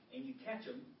called, and you catch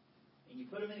them, and you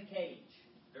put them in a cage.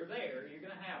 They're there. You're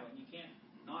going to have them. You can't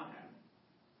not have them.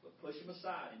 But push them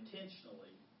aside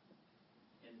intentionally.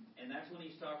 And that's when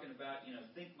he's talking about,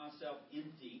 think myself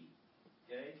empty.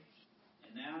 Okay?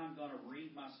 And now I'm going to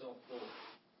read myself full.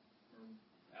 Remember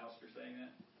Alistair saying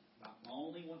that? I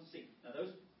only want to see. Now,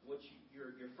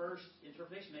 your first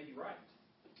interpretation may be right.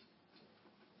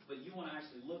 But you want to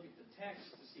actually look at the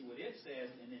text to see what it says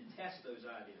and then test those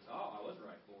ideas. Oh, I was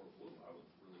right. Or, I was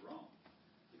really wrong.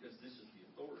 Because this is the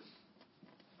authority.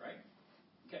 Right?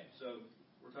 Okay, so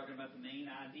we're talking about the main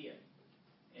idea.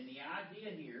 And the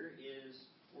idea here is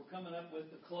we're coming up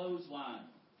with the clothesline.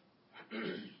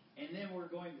 And then we're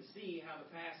going to see how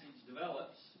the passage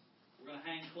develops. We're going to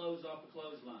hang clothes off the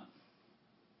clothesline.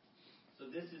 So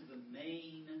this is the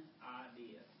main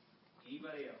idea.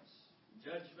 Anybody else?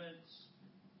 Judgments.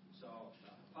 We saw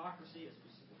hypocrisy, a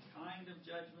specific kind of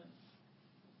judgment.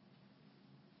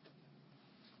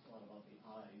 A lot about the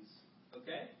eyes.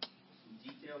 Okay. Some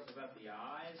details about the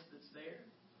eyes that's there.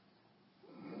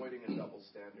 Avoiding a double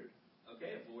standard.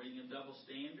 Okay, avoiding a double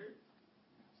standard.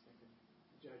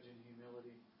 Judging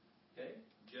humility. Okay,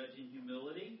 judging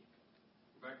humility.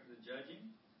 Back to the judging.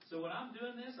 So when I'm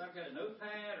doing this, I've got a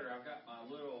notepad or I've got my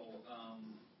little,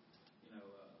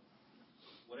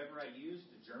 whatever I use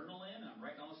to journal in. I'm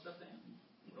writing all this stuff down.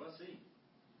 What do I see?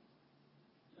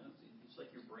 It's like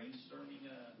you're brainstorming,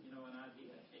 an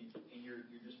idea, and you're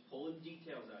just pulling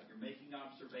details out. You're making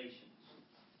observations.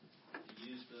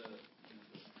 You use the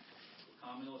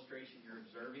common illustration. You're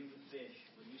observing the fish.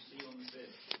 What do you see on the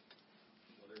fish?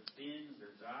 Well, there's fins,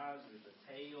 there's eyes, there's a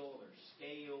tail, there's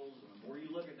scales. And the more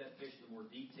you look at that fish, the more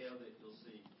detail that you'll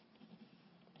see.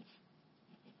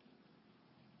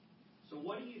 So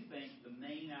what do you think the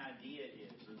main idea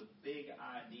is, or the big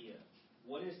idea?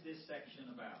 What is this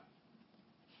section about?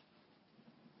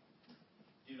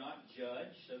 Do not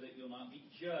judge so that you'll not be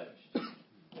judged.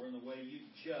 For in the way you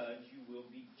judge, you will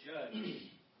be judged.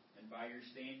 And by your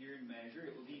standard and measure,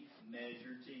 it will be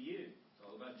measured to you. It's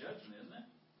all about judgment, isn't it?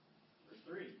 Verse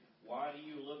 3. Why do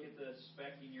you look at the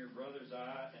speck in your brother's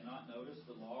eye and not notice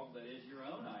the log that is your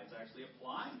own eye? It's actually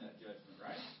applying that judgment,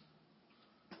 right?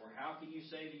 Or how can you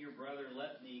say to your brother,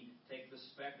 let me take the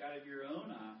speck out of your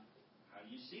own eye? How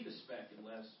do you see the speck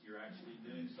unless you're actually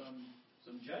doing some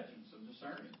judging, some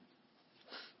discerning?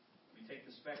 You take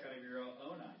the speck out of your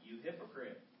own eye. You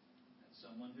hypocrite. That's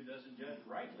someone who doesn't judge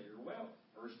rightly or well.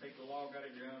 First take the log out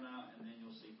of your own eye, and then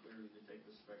you'll see clearly to take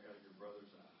the speck out of your brother's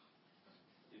eye.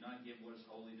 Do not give what is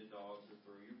holy to dogs, or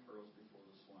throw your pearls before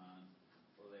the swine,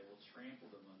 for they will trample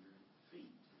them under your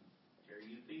feet, tear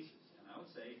you to pieces. And I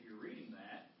would say, if you're reading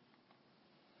that,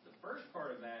 the first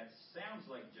part of that sounds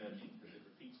like judging, because it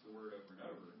repeats the word over and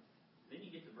over. Then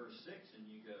you get to verse 6, and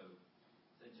you go,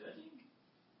 is that judging?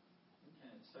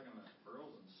 Okay, it's talking about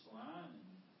pearls and swine, and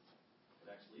it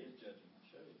actually is judging. I'll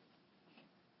show you.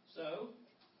 So,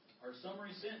 our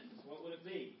summary sentence, what would it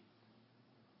be?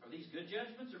 Are these good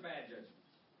judgments or bad judgments?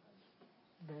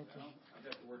 Well, I've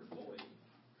got the word avoid.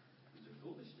 These are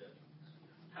foolish judgments.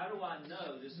 How do I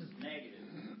know this is negative?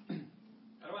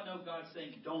 How do I know God's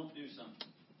saying don't do something?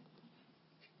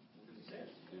 Because He says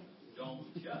don't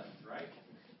judge, right?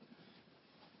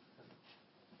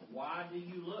 Why do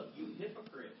you look? You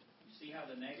hypocrite. You See how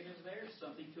the negative there is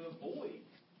something to avoid.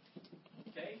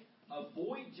 Okay?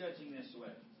 Avoid judging this way.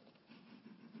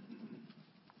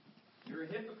 You're a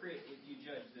hypocrite if you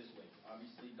judge this way.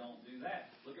 Obviously, don't do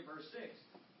that. Look at verse 6.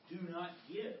 Do not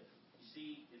give. You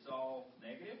see, it's all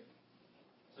negative.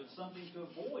 So it's something to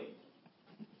avoid.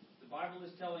 The Bible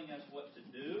is telling us what to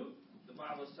do. The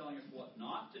Bible is telling us what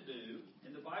not to do.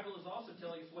 And the Bible is also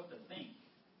telling us what to think.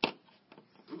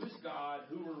 Who is God?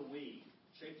 Who are we?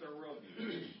 Shapes our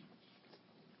worldview.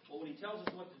 Well, when He tells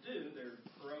us what to do, there are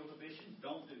prohibitions.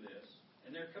 Don't do this.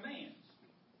 And there are commands.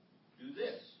 Do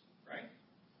this. Right?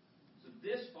 So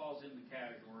this falls in the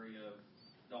category of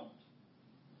don't.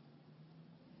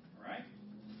 All right?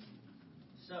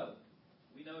 So,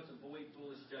 we know it's avoid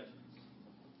foolish judgments.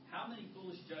 How many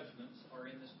foolish judgments are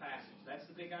in this passage? That's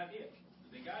the big idea.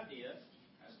 The big idea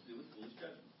has to do with foolish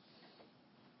judgments.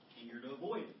 And you're to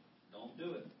avoid it. Don't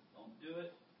do it. Don't do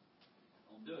it.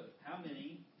 Don't do it. How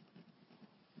many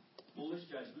foolish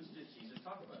judgments did Jesus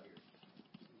talk about here?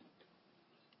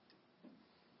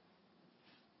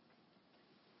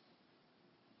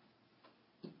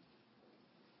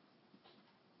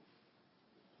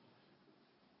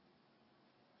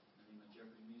 Any of my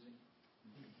Jeopardy music?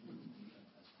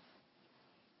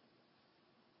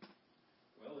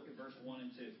 Well, look at verse 1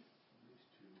 and 2. At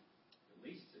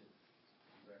least two.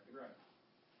 Exactly right.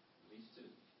 At least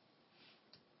two.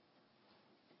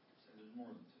 So there's more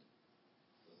than two.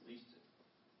 But at least two.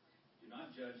 Do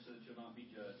not judge so that you'll not be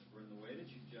judged. For in the way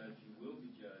that you judge, you will be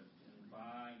judged. And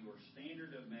by your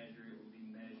standard of measure, it will be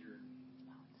measured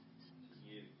to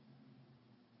you.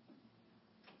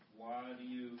 Why do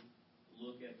you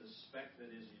look at the speck that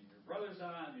is in your brother's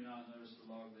eye and do not notice the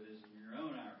log that is in your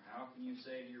own eye? How can you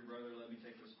say to your brother, let me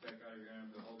take the speck out of your eye and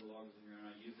behold the log is in your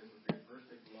own eye? You hypocrite, first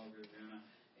take the log out of your own eye,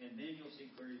 and then you'll see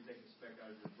clearly to take the speck out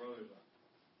of your brother's eye.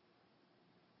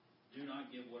 Do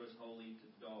not give what is holy to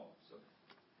dogs. So,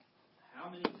 how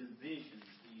many divisions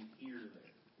do you hear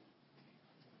there?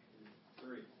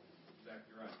 3.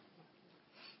 Exactly right.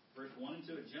 Verse 1 and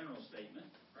 2, a general statement,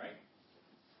 right?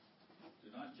 Do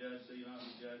not judge so you'll not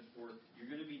be judged, for you're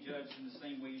going to be judged in the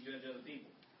same way you judge other people.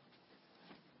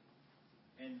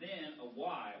 And then a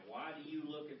why. Why do you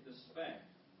look at the speck?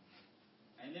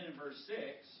 And then in verse 6,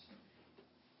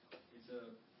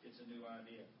 it's a new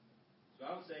idea. So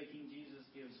I would say King Jesus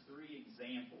gives 3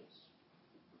 examples,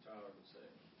 which I would say.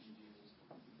 King Jesus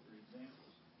gives 3 examples.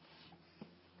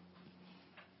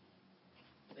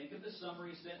 Think of the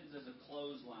summary sentence as a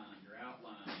clothesline, your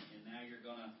outline, and now you're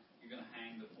gonna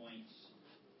hang the points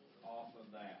off of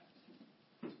that.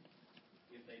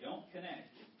 If they don't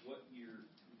connect, if what your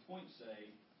points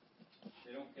say,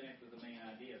 they don't connect with the main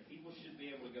idea. People should be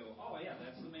able to go, oh yeah,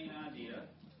 that's the main idea,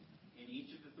 and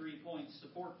each of the 3 points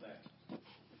support that.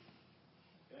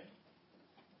 Okay?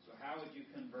 So how would you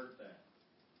convert that?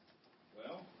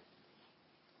 Well,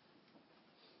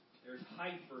 there's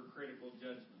hypercritical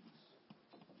judgments.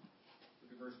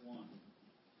 Look at verse 1.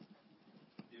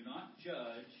 Do not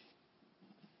judge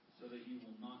so that you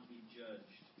will not be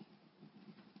judged.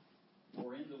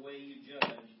 For in the way you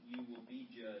judge, you will be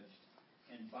judged.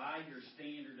 And by your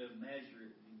standard of measure,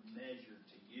 it will be measured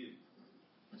to you.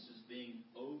 This is being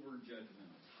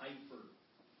over-judgmental,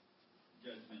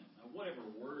 hyper-judgmental. Now, whatever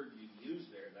word you use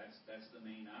there, that's the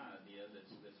main idea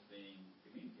that's being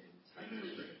communicated. It's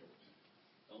hypercritical.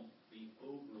 Don't be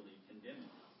overly condemning.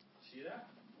 See that?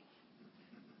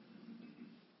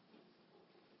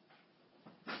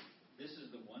 This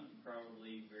is the one you're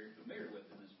probably very familiar with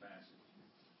in this passage.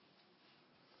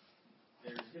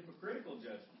 There's hypocritical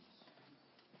judgments.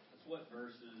 That's what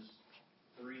verses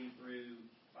 3 through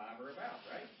 5 are about,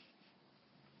 right?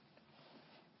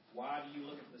 Why do you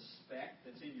look at the speck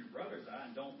that's in your brother's eye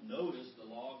and don't notice the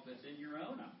log that's in your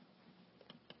own eye?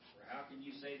 Or how can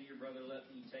you say to your brother, let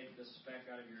me take the speck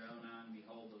out of your own eye and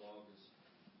behold the log is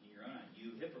in your own eye?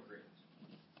 You hypocrites.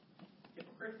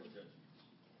 Hypocritical judgments.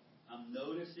 I'm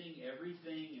noticing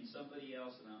everything in somebody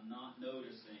else, and I'm not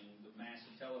noticing the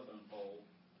massive telephone pole,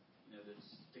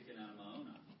 that's sticking out of my own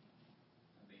eye.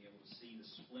 I'm being able to see the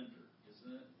splinter.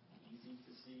 Isn't it easy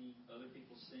to see other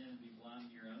people's sin and be blind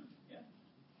to your own? Yeah.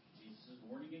 Jesus is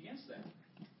warning against that.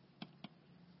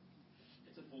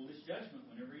 It's a foolish judgment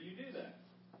whenever you do that.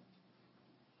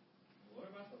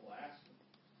 What about the last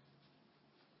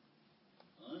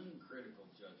one? Uncritical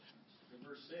judgments. Look at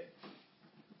verse 6.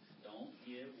 Don't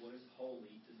give what is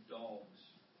holy to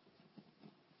dogs.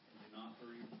 And do not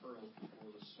throw your pearls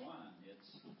before the swine.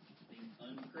 It's being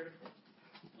uncritical,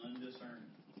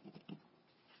 undiscerning.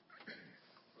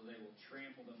 For they will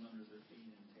trample them under their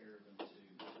feet and tear them to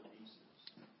pieces.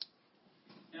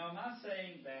 Now, I'm not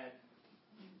saying that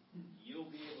you'll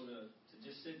be able to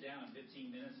just just sit down in 15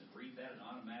 minutes and read that and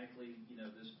automatically,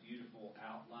 this beautiful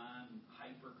outline,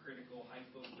 hypercritical,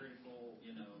 hypocritical,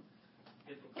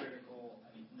 hypocritical.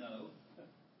 No.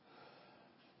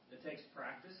 It takes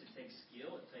practice, it takes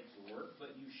skill, it takes work,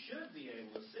 but you should be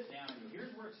able to sit down and go,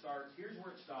 here's where it starts, here's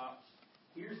where it stops,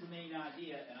 here's the main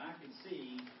idea, and I can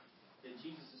see that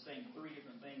Jesus is saying three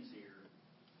different things here.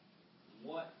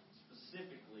 What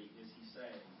specifically is he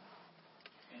saying?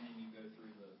 And then you go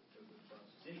through the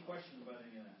process. Any questions about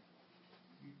any of that?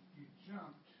 You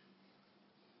jumped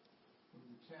from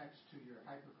the text to your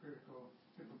hypercritical,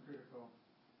 hypocritical,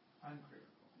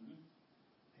 uncritical. Mm-hmm.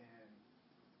 And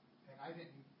I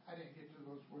didn't get to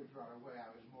those words right away.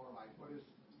 I was more like, what is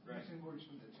missing words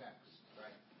from the text?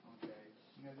 Right. Okay.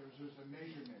 There's a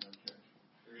measurement of judgment.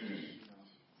 There is.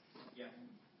 Yeah.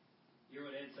 You hear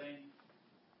what Ed's saying?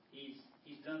 He's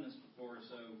done this before.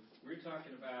 So we're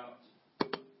talking about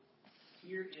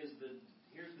here's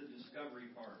the discovery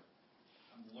part.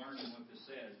 I'm learning what this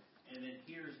says. And then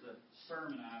here's the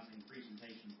sermonizing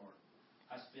presentation part.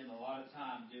 I spend a lot of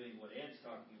time doing what Ed's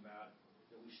talking about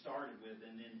that we started with,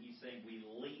 and then he's saying we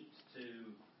leaped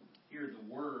to hear the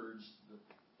words, the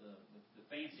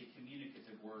fancy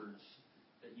communicative words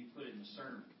that you put in the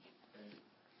sermon. Okay?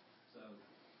 So,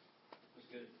 that's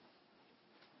good.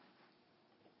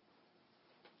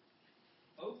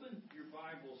 Open your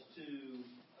Bibles to,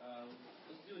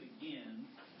 let's do it again,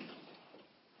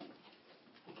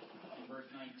 in verse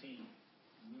 19.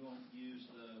 We won't use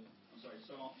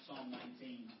Psalm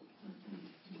 19.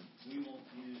 We won't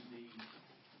use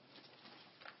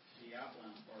the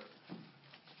outline part.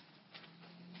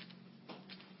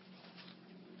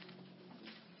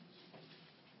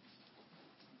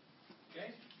 Okay?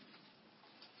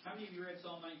 How many of you read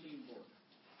Psalm 19 before?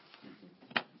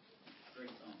 Great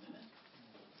psalm, isn't it?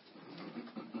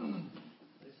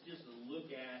 Let's just look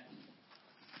at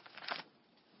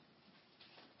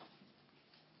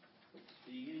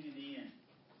the beginning and the end.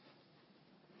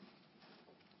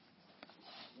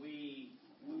 We've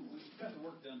got the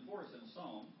work done for us in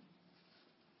Psalm,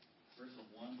 verses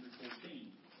 1 through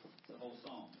 14, the whole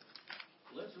Psalm.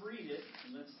 Let's read it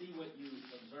and let's see what you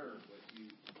observe, what you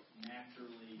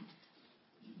naturally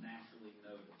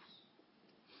notice.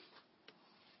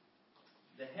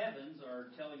 The heavens are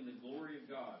telling the glory of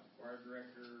God. Choir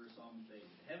director, Psalm David.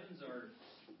 The heavens are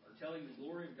telling the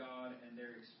glory of God, and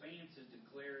their expanse is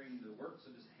declaring the works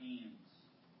of His hands.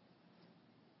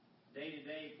 Day to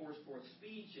day pours forth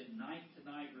speech, and night to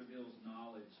night reveals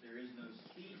knowledge. There is no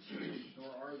speech, nor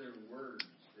are there words.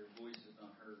 Their voice is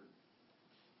not heard.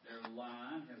 Their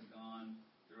line has gone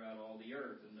throughout all the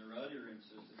earth, and their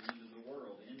utterances to the end of the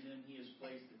world. In them He has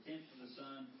placed the tent for the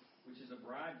sun, which is a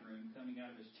bridegroom coming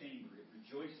out of his chamber. It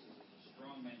rejoices as a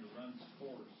strong man to run his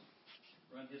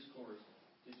course.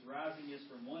 Its rising is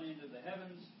from one end of the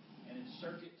heavens, and its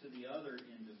circuit to the other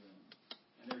end of them.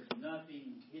 And there is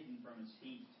nothing hidden from its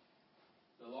heat.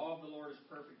 The law of the Lord is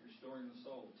perfect, restoring the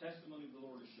soul. The testimony of the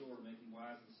Lord is sure, making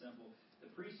wise the simple.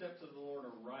 The precepts of the Lord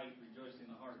are right, rejoicing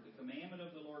the heart. The commandment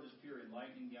of the Lord is pure,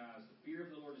 enlightening the eyes. The fear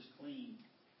of the Lord is clean,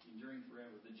 enduring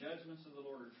forever. The judgments of the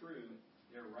Lord are true,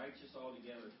 they are righteous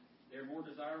altogether. They are more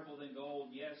desirable than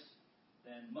gold, yes,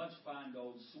 than much fine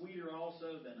gold, sweeter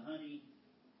also than honey,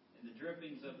 and the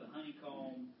drippings of the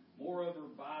honeycomb.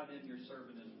 Moreover, by them your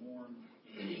servant is warned.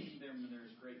 In teaching them there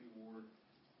is great reward.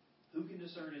 Who can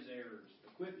discern his errors?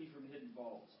 Equip me from hidden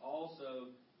faults.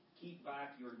 Also, keep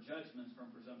back your judgments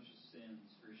from presumptuous sins,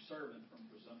 for your servant from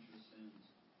presumptuous sins.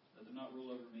 Let them not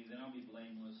rule over me, then I'll be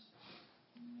blameless,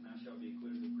 and I shall be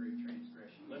acquitted of great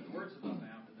transgression. Let the words of my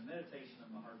mouth and the meditation of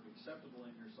my heart be acceptable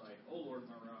in your sight. O Lord,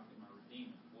 my rock and my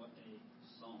redeemer. What a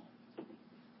song.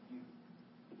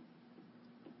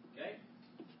 Okay?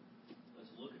 Let's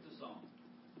look at the song.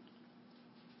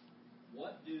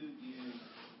 What do you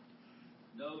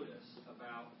notice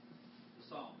about the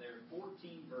psalm? There are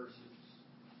 14 verses.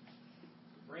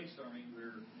 Brainstorming,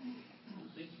 we're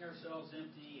thinking ourselves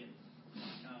empty, and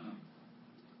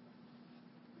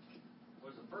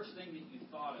what was the first thing that you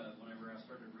thought of whenever I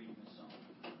started reading this song?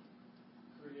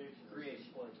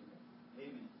 Creation.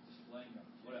 Amen. Displaying God.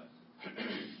 What else?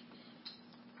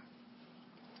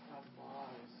 God's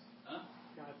laws. Huh?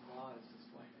 God's laws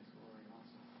displaying His glory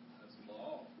also. That's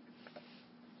law.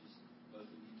 Both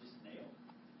of you just nailed it.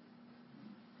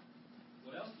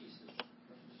 What else do you see?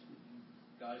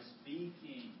 God is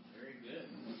speaking. Very good.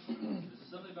 This is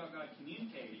something about God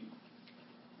communicating.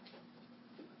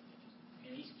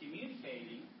 And He's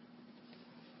communicating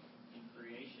in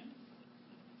creation.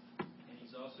 And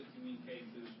He's also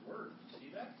communicating through His Word.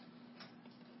 See that?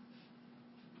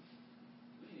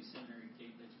 We need a seminary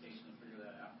education to figure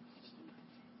that out.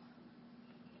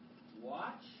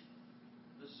 Watch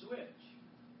the switch.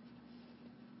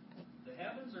 The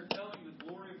heavens are telling the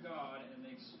glory of God, and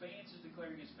the expanse is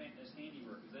declaring His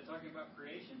handiwork. Is that talking about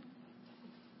creation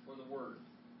or the Word?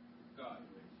 God.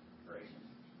 Creation.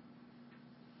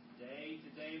 Day to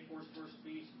day pours forth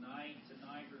speech. Night to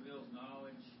night reveals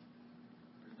knowledge.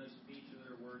 There's no speech or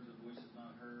their words, the voice is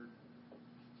not heard.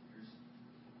 There's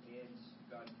heads,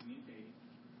 God communicating.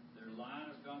 Their line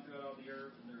has gone throughout all the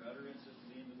earth, and their utterance is to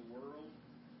the end of the world.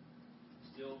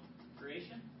 Still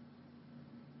creation?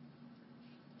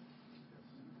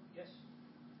 Yes.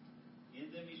 In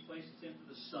them He's placed a tent for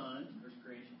the sun. There's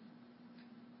creation.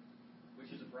 Which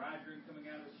is a bridegroom coming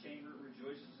out of his chamber. It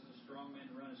rejoices as a strong man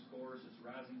to run his course. It's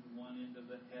rising from one end of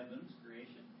the heavens,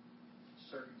 creation.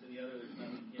 Circuit to the other. There's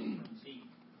nothing hidden from its heat.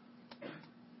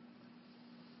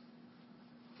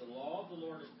 The law of the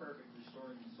Lord is perfect,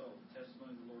 restoring the soul. The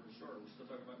testimony of the Lord is sure. We're still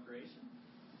talking about creation.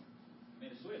 We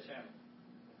made a switch, haven't we?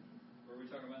 What are we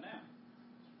talking about now?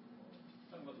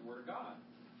 We're talking about the Word of God.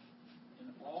 And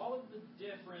all of the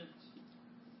different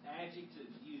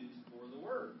adjectives used for the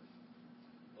Word.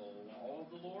 The law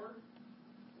of the Lord,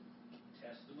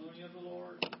 testimony of the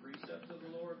Lord, the precepts of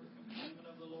the Lord, the commandment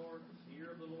of the Lord, the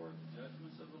fear of the Lord, the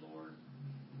judgments of the Lord.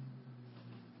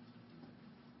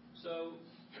 So,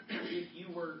 if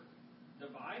you were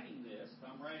dividing this, if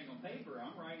I'm writing on paper,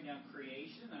 I'm writing down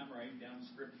creation, I'm writing down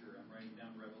Scripture, I'm writing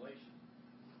down Revelation.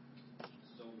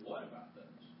 So what about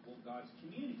those? Well, God's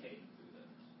communicating through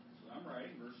those. So I'm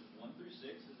writing verses 1 through 6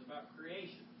 is about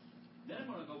creation. Then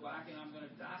I'm going to go back and I'm going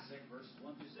to dissect verses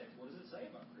 1 through 6. What does it say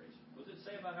about creation? What does it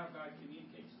say about how God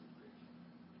communicates through creation?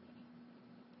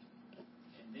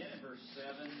 And then in verse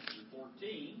 7 through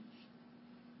 14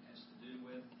 has to do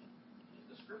with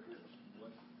the Scriptures.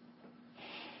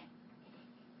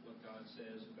 What God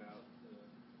says about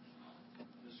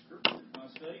the Scriptures.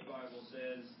 My study Bible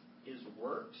says His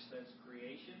works, that's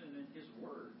creation, and then His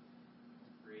Word.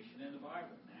 Creation in the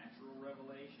Bible. Natural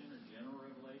revelation or general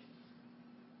revelation.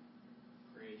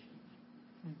 Creation.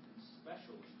 And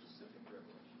special or specific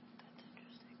revelation.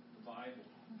 The Bible.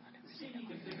 See if you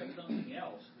can pick up something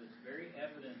else that's very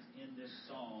evident in this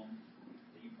psalm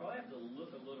that you probably have to look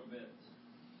a little bit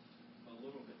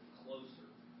closer.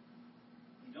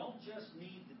 You don't just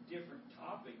need the different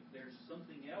topic. There's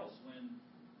something else.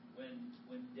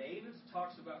 When David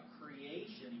talks about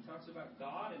creation, he talks about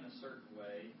God in a certain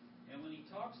way, and when he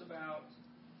talks about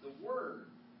the Word,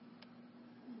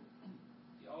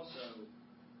 he also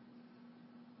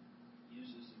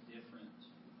uses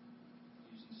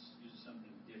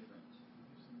something different.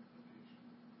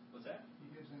 What's that? He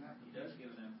gives an application. He does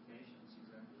give an application. That's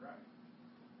exactly right.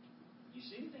 You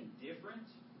see anything different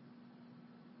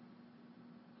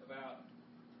about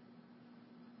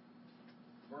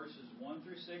verses 1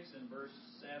 through 6 and verse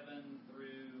 7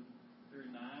 through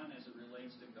 9 as it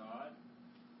relates to God?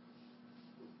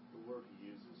 The word he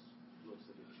uses looks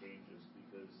like it changes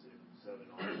because in 7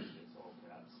 it's all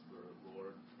caps for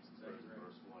Lord. Exactly right.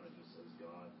 Verse 1 it just says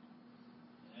God.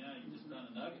 Yeah, you just done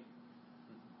a nugget.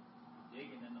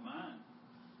 Digging in the mind.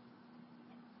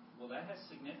 Well, that has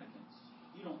significance.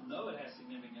 You don't know it has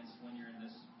significance when you're in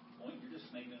this point. You're just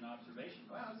making an observation.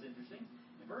 Wow, that's interesting.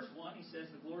 In verse 1, he says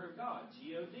the glory of God,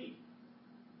 G-O-D.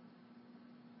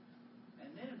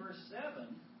 And then in verse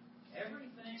 7,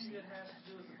 everything that has to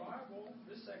do with the Bible,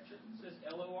 this section says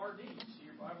L-O-R-D. You see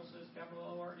your Bible says capital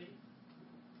L-O-R-D?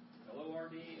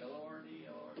 L-O-R-D, L-O-R-D,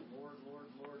 L-O-R-D, Lord, Lord,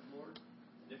 Lord, Lord.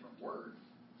 Different word.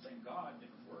 Same God,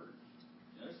 different word.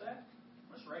 You notice that?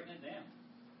 I'm just writing it down.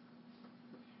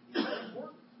 Is that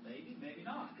important? Maybe, maybe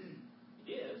not. It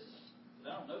is,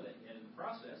 but I don't know that yet in the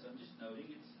process. I'm just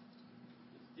noting it's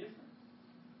different.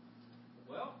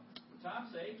 Well, for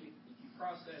time's sake, if you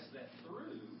process that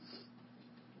through,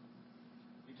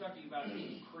 you're talking about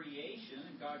creation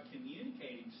and God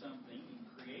communicating something in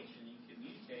creation. He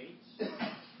communicates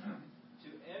to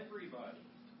everybody.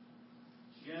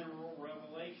 General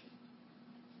revelation.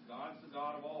 God's the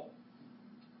God of all.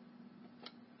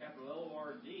 Capital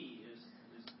L-O-R-D is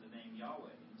the name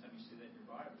Yahweh. Anytime you see that in your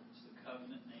Bible, it's the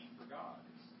covenant name for God.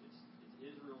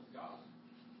 It's Israel's God.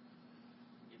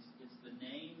 It's the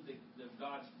name that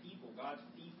God's people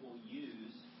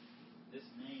use this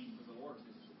name for the Lord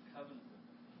because it's a covenant with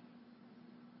them.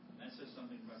 And that says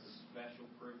something about the special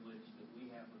privilege that we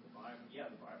have with the Bible.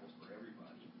 Yeah, the Bible's for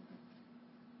everybody.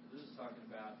 But this is talking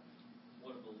about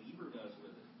what a believer does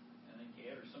with it. And then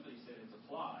Ed or somebody said it's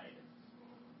applied.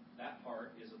 That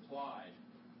part is applied.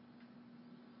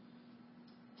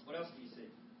 What else do you see?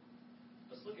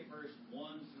 Let's look at verse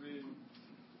 1 through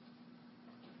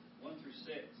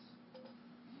 6.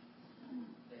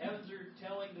 The heavens are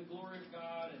telling the glory of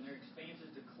God, and their expanse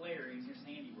is declaring His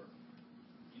handiwork.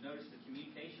 You notice the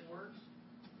communication words?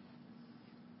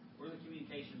 What are the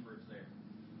communication words there?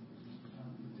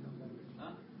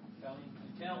 Huh?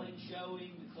 Telling,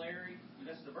 showing, declaring. I mean,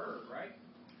 that's the verb, right?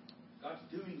 God's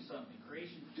doing something.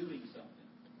 Creation's doing something.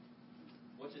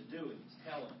 What's it doing? It's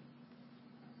telling.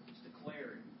 It's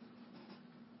declaring.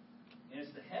 And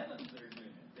it's the heavens that are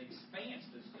doing it. The expanse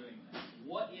that's doing that.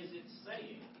 What is it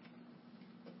saying?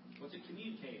 What's it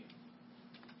communicating?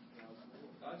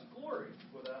 God's glory.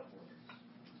 Without words.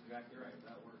 That's exactly right.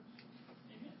 Without words.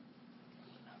 Amen.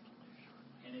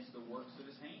 And it's the works of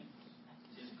His hands.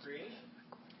 It's His creation.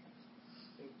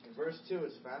 In verse 2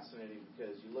 is fascinating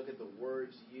because you look at the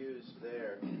words used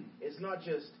there. It's not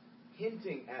just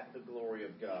hinting at the glory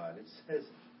of God. It says,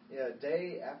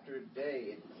 day after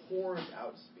day it pours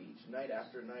out speech. Night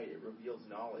after night it reveals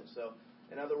knowledge. So,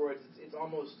 in other words, it's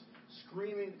almost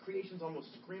screaming. Creation's almost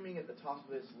screaming at the top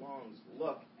of its lungs.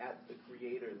 Look at the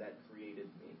Creator that created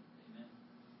me. Amen.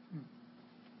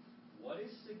 What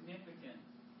is significant?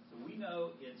 So we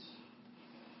know it's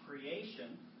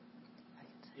creation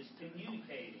is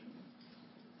communicating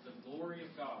the glory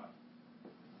of God.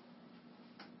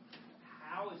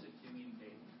 How is it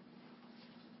communicating?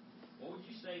 What would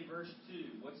you say, verse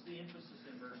 2? What's the emphasis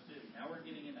in verse 2? Now we're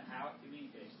getting into how it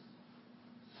communicates.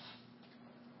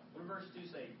 What does verse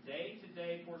 2 say? Day to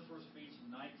day pours forth speech,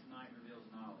 night to night reveals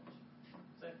knowledge.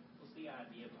 What's the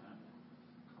idea behind that?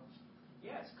 Constant.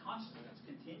 Yeah, it's constant. It's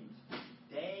continuous.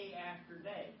 Day after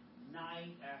day,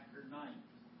 night after night.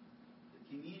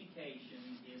 The communication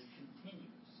is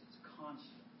continuous. It's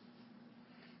constant.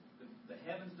 The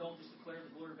heavens don't just declare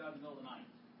the glory of God in the middle of the night.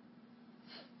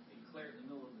 They declare it in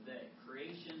the middle of the day.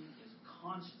 Creation is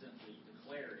constantly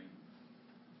declaring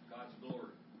God's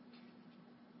glory.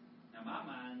 Now, my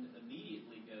mind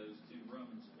immediately goes to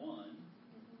Romans 1.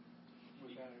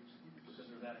 Without excuse. Because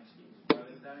they're without excuse. Why are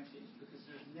they without excuse? Because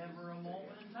there's never a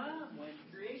moment in time when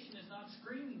creation is not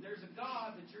screaming, there's a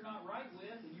God that you're not right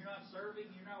with, and you're not serving,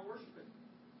 and you're not worshiping.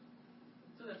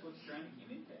 So that's what it's trying to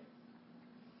communicate.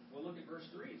 Well, look at verse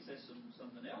 3. It says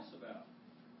something else about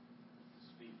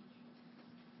speech.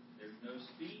 There's no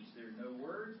speech, there are no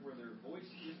words where their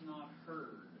voice is not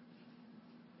heard.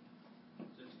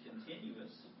 So it's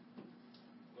continuous.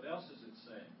 What else does it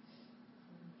say?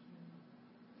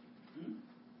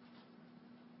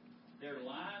 Their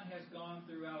line has gone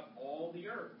throughout all the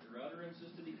earth. Their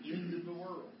utterances to the end of the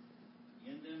world.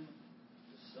 In them,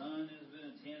 the sun has been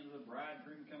attended to the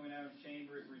bridegroom coming out of his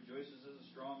chamber. It rejoices as a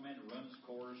strong man to run his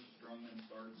course. A strong man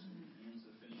starts and ends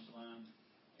the finish line.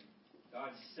 And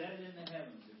God set it in the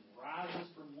heavens. It rises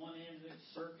from one end, and its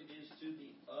circuit is to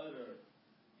the other.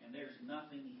 And there's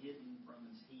nothing hidden from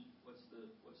its heat. What's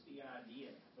the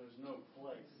idea? There's no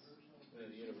place. The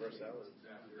universality.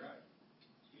 Exactly right.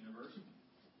 It's universal.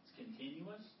 It's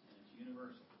continuous and it's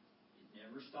universal. It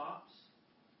never stops.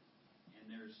 And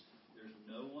there's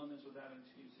no one that's without an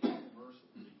excuse. It's universal.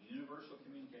 It's a universal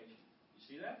communication. You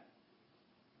see that?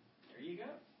 There you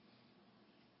go.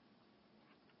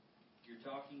 You're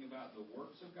talking about the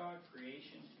works of God,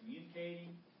 creation,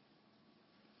 communicating.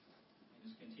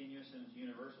 It's continuous and it's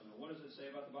universal. Now, what does it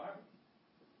say about the Bible?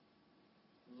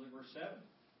 Look at verse 7.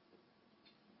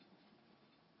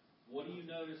 What do you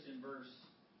notice in verse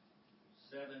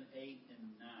 7, 8, and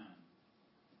 9?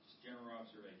 Just general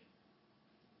observation.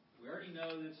 We already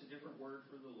know that it's a different word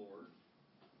for the Lord.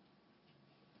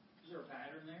 Is there a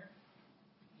pattern there?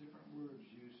 Different words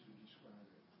used to describe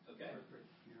it. Okay. Perfect,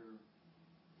 pure,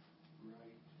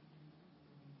 right.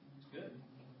 It's good.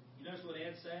 You notice what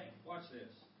Ed's saying? Watch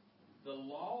this. The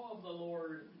law of the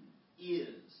Lord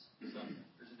is something.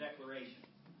 There's a declaration.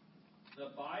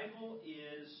 The Bible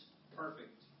is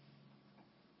perfect.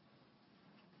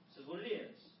 It says what it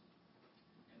is.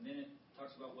 And then it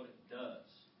talks about what it does.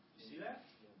 You see that?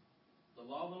 The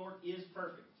law of the Lord is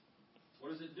perfect.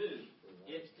 What does it do?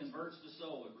 It converts the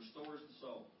soul. It restores the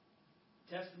soul.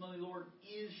 The testimony of the Lord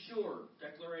is sure.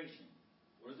 Declaration.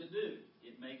 What does it do?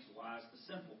 It makes wise the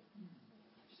simple.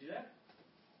 You see that?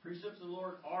 Precepts of the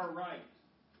Lord are right.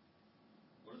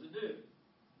 What does it do?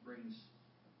 It brings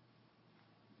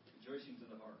rejoicing to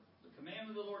the heart. The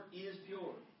commandment of the Lord is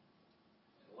pure.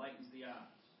 It lightens the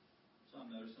eyes. So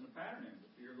I'm noticing a pattern there.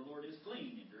 The fear of the Lord is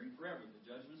clean, enduring forever. The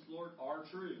judgments of the Lord are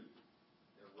true.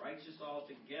 They're righteous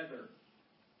altogether.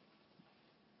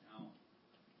 Now,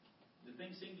 do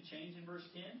things seem to change in verse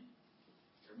 10?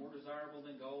 They're more desirable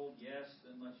than gold, yes,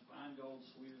 than much fine gold,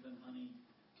 sweeter than honey,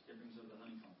 drippings of the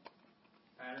honeycomb.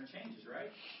 Pattern changes,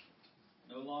 right?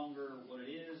 No longer what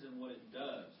it is and what it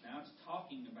does. Now it's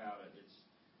talking about it. It's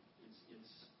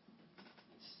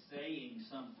saying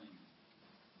something.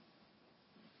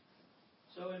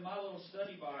 So in my little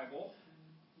study Bible,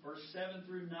 verse 7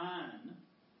 through 9,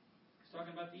 he's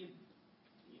talking about the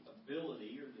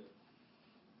ability, or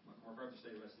MacArthur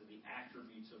stated the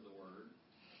attributes of the Word.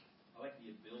 I like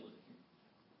the ability,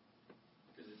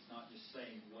 because it's not just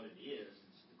saying what it is,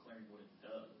 it's declaring what it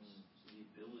does. So the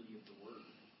ability of the Word.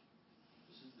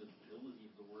 This is the ability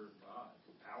of the Word of God.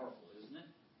 Powerful, isn't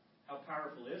it? How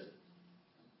powerful is it?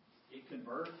 It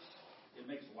converts. It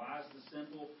makes wise the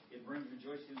simple. It brings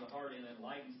rejoicing to the heart and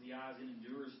enlightens the eyes and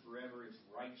endures forever. It's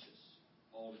righteous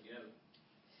altogether.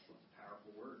 It's a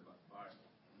powerful word by the Bible.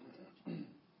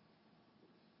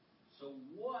 So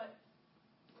what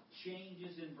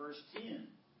changes in verse 10?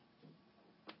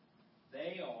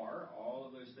 They are, all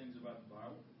of those things about the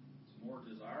Bible, it's more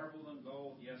desirable than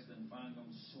gold, yes, than fine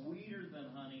gold, sweeter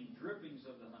than honey, drippings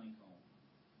of the honeycomb.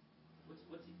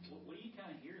 What do you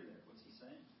kind of hear there? What's he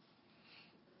saying?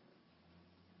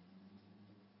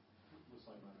 Looks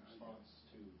like my response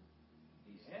to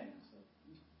these Yeah. things.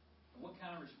 And what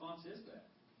kind of response is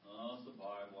that? Oh, it's the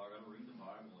Bible. I got to read the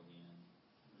Bible again.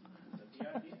 Is that the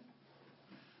idea?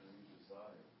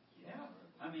 Desire. Yeah.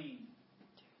 I mean,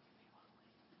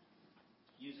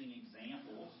 using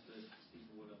examples that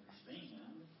people would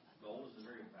understand, gold is a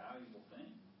very valuable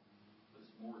thing, but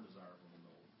it's more desirable than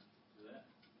gold. See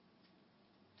that?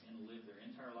 And live their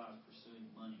entire lives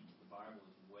pursuing money. The Bible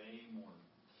is way more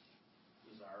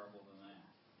desirable than that.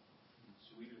 It's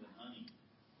sweeter than honey.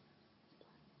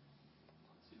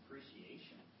 It's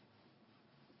appreciation.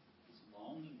 It's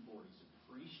longing for it. It's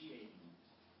appreciating it.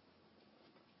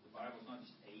 The Bible's not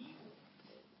just able.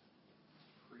 It's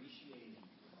appreciating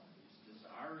it. It's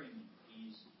desiring it.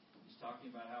 He's talking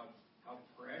about how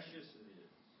precious it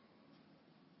is.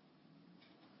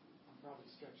 I'm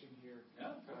probably stretching here.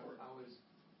 Yeah, go for it. I was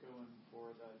going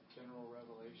for the general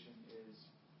revelation is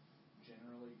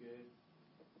generally good.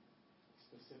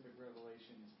 Specific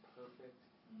revelation is perfect.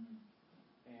 Mm.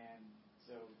 And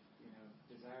so,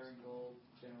 desiring gold,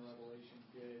 general revelation,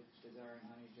 good. Desiring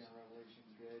honey, general revelation,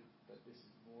 good. But this is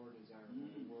more desirable.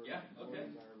 The word Yeah, more okay.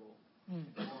 desirable.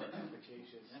 More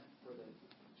efficacious for the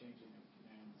changing of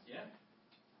man's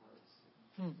hearts.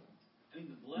 I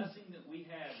mean, the blessing that we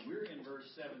have, we're in verse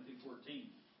 7 through 14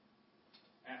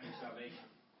 after salvation.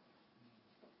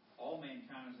 All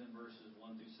mankind is in verses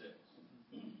 1 through 6.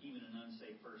 Even an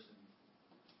unsaved person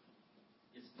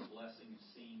gets the blessing of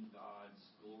seeing God's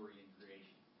glory in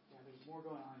creation. Yeah, there's more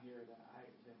going on here than I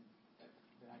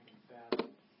can fathom.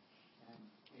 And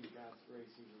in God's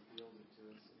grace, He reveals it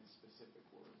to us in a specific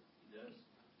word. He does.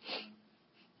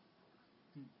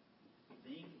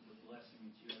 Think of the blessing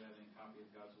that you have having a copy of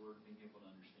God's Word and being able to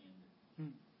understand it.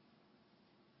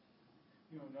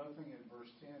 Another thing in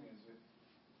verse 10 is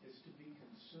it's to be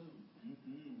consumed.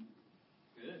 Mm-hmm.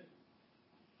 Good.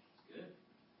 It's good.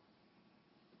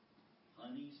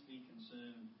 Honey's to be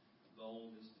consumed.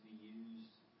 Gold is to be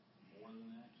used. More than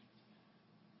that.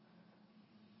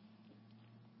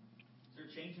 Is there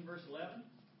a change in verse 11?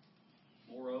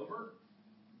 Moreover.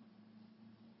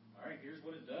 All right, here's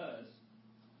what it does.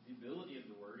 The ability of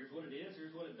the Word. Here's what it is.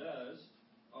 Here's what it does.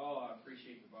 Oh, I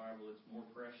appreciate the Bible. It's more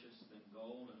precious than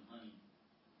gold and honey.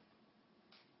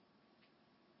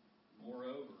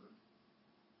 Moreover,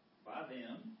 by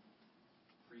them,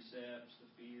 precepts, the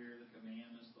fear, the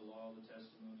commandments, the law, the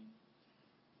testimony,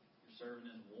 your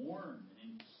servant is warned, and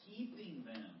in keeping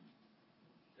them,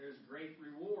 there's great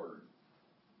reward.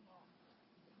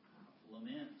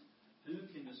 Lament. Who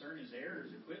can discern his errors?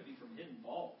 Equip me from hidden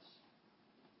faults.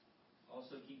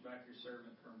 Also keep back your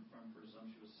servant from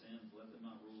presumptuous sins. Let them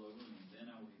not rule over me.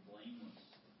 Then I will be blameless,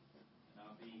 and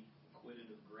I'll be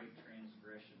acquitted of great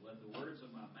transgression. Let the words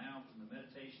of my mouth and the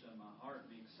meditation of my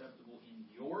heart be acceptable in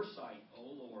your sight, O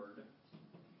Lord,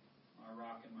 my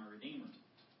rock and my redeemer.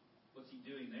 What's he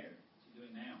doing there? What's he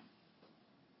doing now?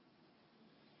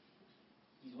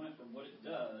 He's went from what it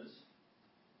does,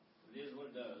 what it is, what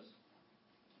it does,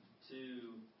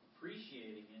 to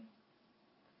appreciating it.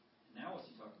 And now what's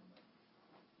he talking about?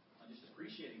 Not just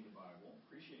appreciating the Bible,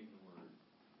 appreciating the Word.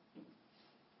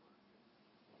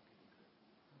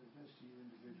 What it does to you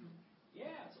individually.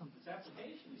 Yeah, it's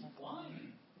application. He's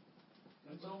applying.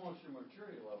 It's almost your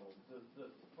maturity level. The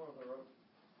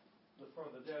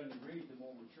farther down you read, the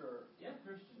more mature a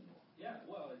Christian you are. Yeah,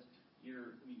 well,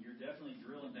 you're definitely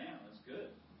drilling down. That's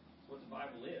good. That's what the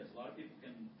Bible is. A lot of people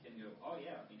can go, oh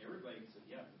yeah, everybody can say,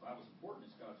 yeah, the Bible's important.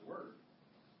 It's God's Word.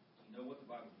 You know what the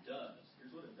Bible does.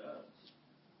 Here's what it does.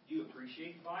 Do you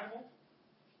appreciate the Bible?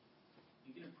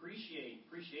 You can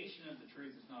appreciation of the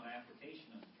truth is not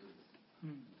application of the truth.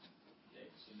 Okay,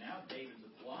 so now David's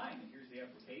applying, and here's the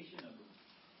application of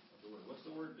the Word. What's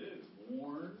the Word do?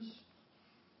 Warns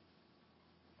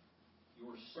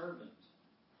your servant.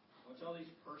 What's Watch all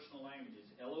these personal languages.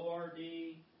 Lord,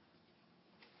 your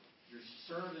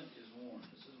servant is warned.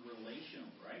 This is relational,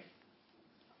 right?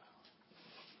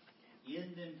 In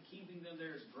them, keeping them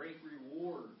there is great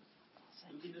reward.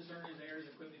 Who can discern his errors,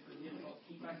 equip me for him?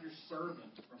 Keep back your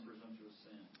servant from presumptuous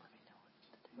sin.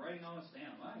 I'm writing all this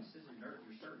down. He says your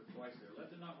servant twice there.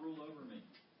 Let them not rule over me.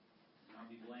 And I'll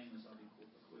be blameless. I'll be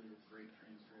acquitted of great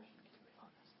transgression.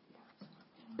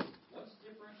 And what's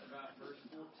different about verse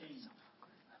 14?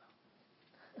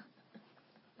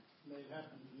 May it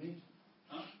happen to me.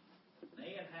 Huh?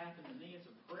 May it happen to me. It's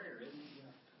a prayer, isn't it?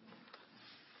 Yeah.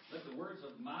 Let the words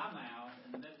of my mouth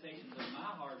and the meditations of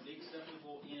my heart be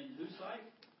acceptable in whose sight?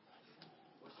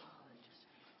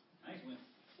 I just went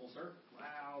full circle.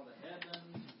 Wow, the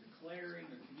heavens, declaring,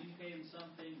 they're communicating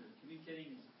something, they're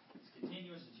communicating, it's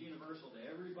continuous, it's universal to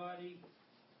everybody.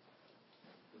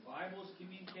 The Bible is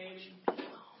communicating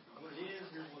what it is,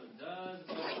 here's what it does,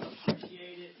 I'll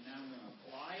appreciate it, and now I'm going to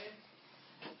apply it.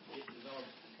 It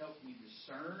helps me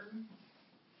discern.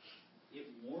 It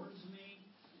warns me.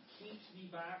 It keeps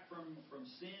me back from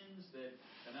sins that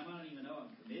I might not even know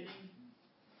I'm committing.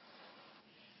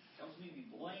 Helps me to be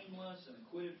blameless and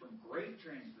acquitted from great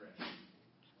transgression.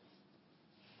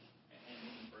 And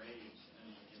he prays. I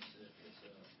mean,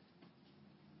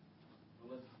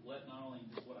 let not only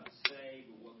just what I say,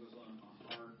 but what goes on in my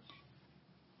heart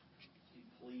be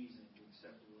pleasing, be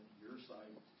acceptable in your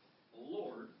sight. O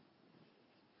Lord,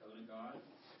 covenant God,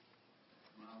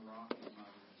 my rock and my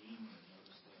redeemer.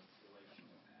 Notice the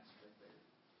relational aspect there.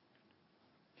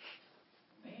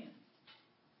 Man,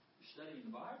 you're studying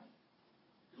the Bible.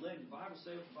 You're letting the Bible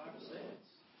say what the Bible says.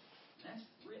 And that's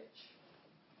rich.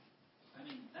 I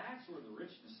mean, that's where the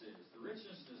richness is. The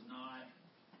richness is not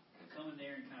coming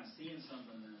there and kind of seeing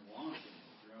something and then launching it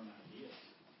with your own ideas.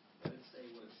 Let it say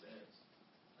what it says.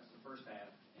 That's the first half.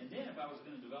 And then if I was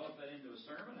going to develop that into a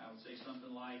sermon, I would say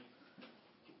something like,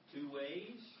 2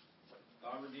 ways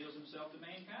God reveals himself to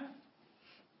mankind.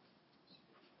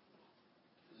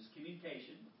 This is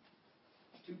communication.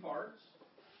 2 parts.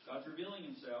 God's revealing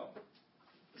himself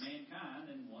to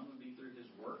mankind, and one would be through his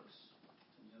works,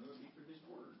 and the other would be through his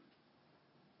word.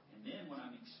 And then when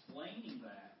I'm explaining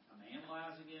that, I'm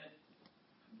analyzing it,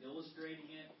 I'm illustrating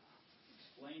it,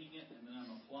 explaining it, and then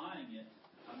I'm applying it,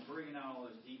 I'm bringing out all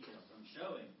those details. I'm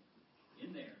showing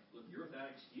in there, look, you're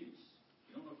without excuse.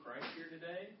 You don't know Christ here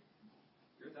today?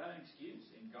 You're without an excuse.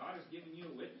 And God has given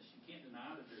you a witness. You can't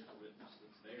deny that there's a witness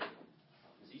that's there.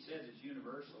 Because he says it's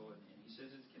universal, and he says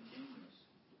it's continuous.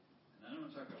 And I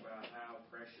want to talk about how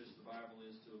precious the Bible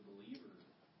is to a believer.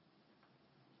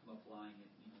 I'm applying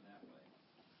it, that way.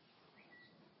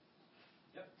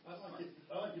 Yep. I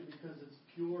like it because it's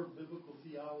pure biblical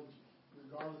theology,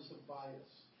 regardless of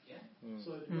bias. Yeah.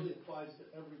 So it really applies to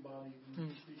everybody who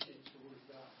appreciates the Word of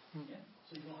God. Yeah.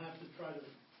 So you don't have to try to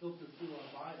filter through our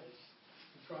bias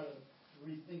to try to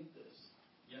rethink this.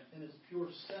 Yeah. In its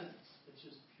pure sense, it's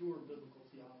just pure biblical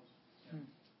theology. Yeah.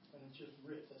 And it's just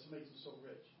rich. That's what makes it so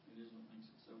rich. It is what makes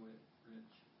it so rich.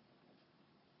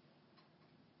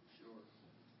 Sure.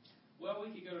 Well,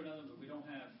 we could go to another, but we don't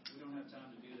have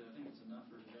time to do that. I think it's enough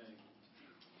for today.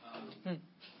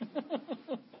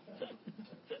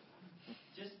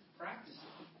 Just practice it.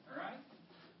 All right?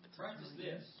 Practice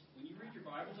this. When you read your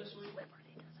Bible this week,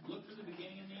 look for the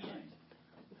beginning and the end.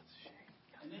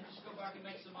 And then just go back and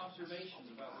make some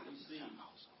observations about what you see.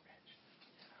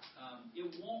 It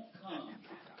won't come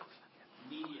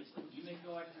immediately. You may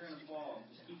feel like you're in a fog.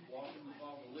 Just keep walking the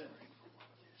fog a little.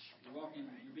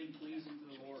 You're being pleasing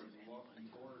to the Lord. You're walking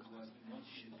towards what He wants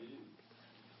you to do.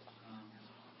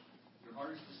 Your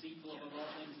heart is deceitful above all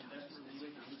things and desperately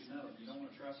wicked. Who can know it? You don't want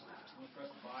to trust it. You want to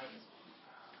trust the Bible.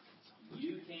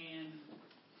 You can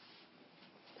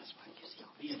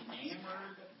be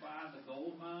enamored by the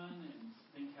gold mine and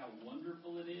think how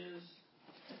wonderful it is.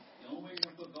 The only way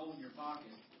you're going to put gold in your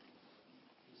pocket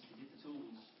is to get the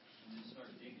tools and then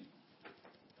start digging.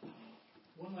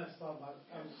 One last thought I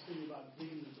was thinking about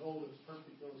digging the gold as a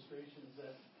perfect illustration is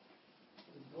that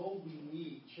the gold we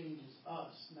need changes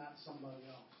us, not somebody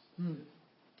else. And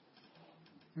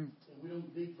we don't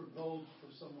dig for gold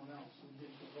for someone else. We dig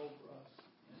for gold for us.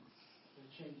 It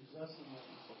changes us in that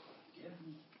way. Yeah.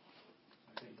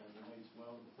 I think that relates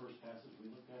well to the first passage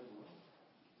we looked at as well.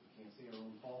 We can't see our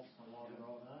own faults no longer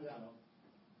all the time. Yeah.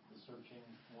 The searching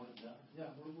what it does.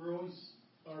 Yeah, we're always,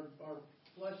 our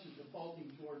flesh is defaulting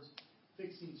towards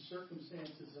fixing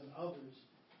circumstances and others,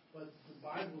 but the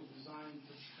Bible is designed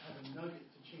to have a nugget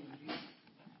to change you.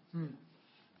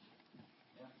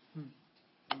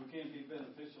 And we can't be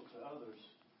beneficial to others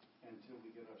until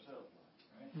we get ourselves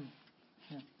right.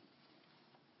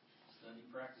 Study,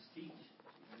 practice, teach.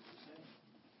 As we say.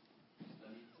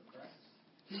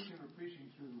 teaching or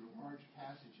preaching through large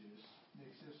passages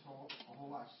makes this a whole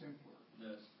lot simpler.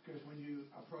 Yes. Because when you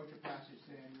approach a passage,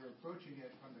 then you're approaching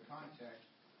it from the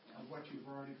context of what you've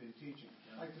already been teaching.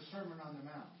 Yeah. Like the Sermon on the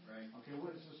Mount. Right. Okay,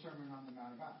 what is the Sermon on the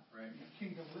Mount about? Right.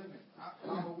 Kingdom living. How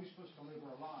are we supposed to live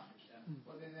our lives? Yeah.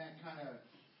 Well, then that kind of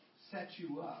sets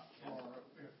you up. Or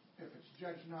if it's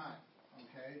judge not,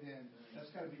 okay, then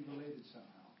that's got to be related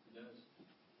somehow. It does.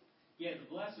 Yeah,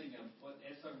 the blessing of what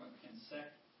Ed's talking about,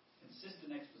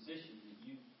 consistent exposition, that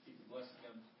you get the blessing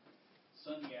of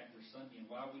Sunday after Sunday, and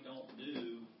why we don't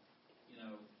do,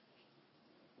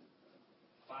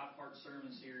 5-part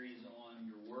sermon series on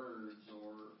your words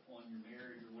or on your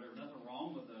marriage or whatever. Nothing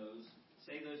wrong with those.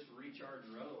 Say those for recharge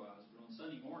or otherwise. But on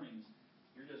Sunday mornings,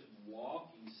 you're just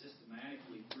walking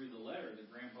systematically through the letter that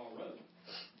Grandpa wrote.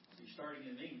 So you're starting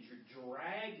in English. You're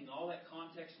dragging all that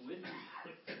context with you.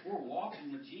 We're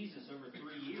walking with Jesus over 3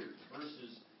 years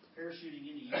versus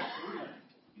parachuting into year 3.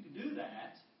 You can do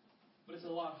that, but it's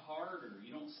a lot harder.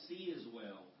 You don't see as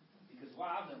well. Because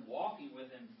while I've been walking with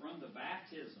him from the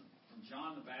baptism, from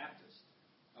John the Baptist,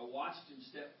 I watched him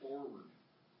step forward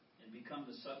and become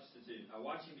the substitute. I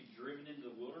watched him be driven into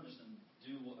the wilderness and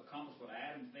accomplish what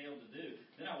Adam failed to do.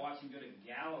 Then I watch him go to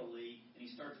Galilee and he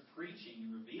starts preaching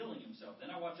and revealing himself.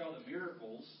 Then I watch all the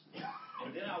miracles,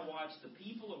 and then I watch the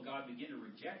people of God begin to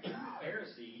reject him, the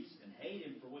Pharisees, and hate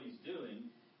him for what he's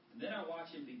doing. And then I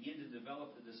watch him begin to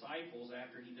develop the disciples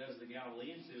after he does the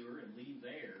Galilean tour and leave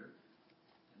there.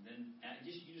 And then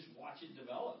you just watch it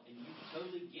develop, and you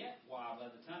totally get why by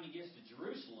the time he gets to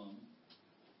Jerusalem,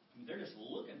 they're just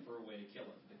looking for a way to kill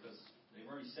him because they've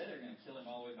already said they're going to kill him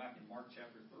all the way back in Mark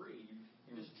chapter 3.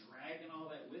 You're just dragging all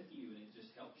that with you, and it just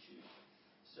helps you.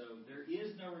 So there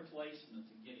is no replacement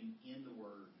to getting in the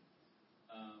Word.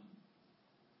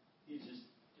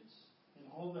 And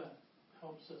all that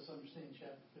helps us understand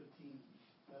chapter 15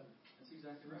 better. That's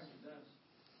exactly right. It does.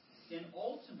 And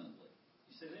ultimately,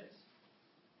 you say this.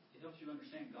 It helps you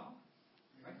understand God.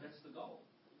 Right? That's the goal.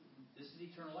 This is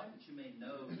eternal life, that you may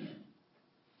know Him.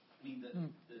 I mean,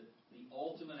 the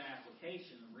ultimate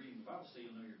application of reading the Bible, so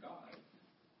you'll know your God,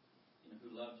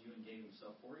 who loved you and gave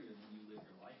Himself for you, and then you live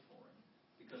your life for Him.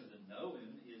 Because to know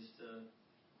Him is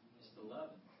to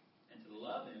love Him. And to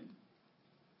love Him,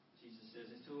 Jesus says,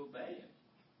 is to obey Him.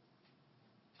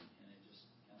 And it just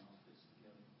kind of all fits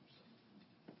together.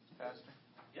 Pastor?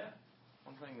 Yeah.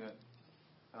 One thing that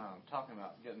talking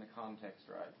about getting the context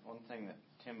right, one thing that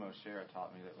Tim O'Shara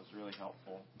taught me that was really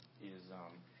helpful is,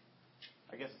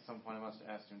 I guess at some point I must have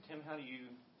asked him, Tim, how do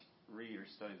you read or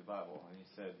study the Bible? And he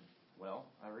said, well,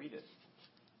 I read it.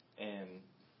 And,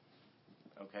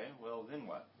 okay, well, then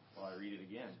what? Well, I read it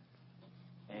again.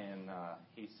 And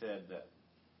he said that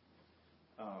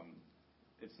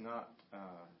it's not,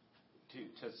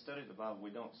 to study the Bible,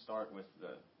 we don't start with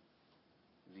the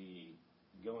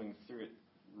going through it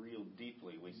real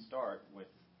deeply. We start with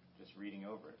just reading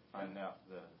over it, finding out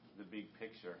the big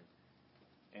picture.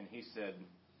 And he said,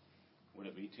 would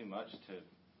it be too much to,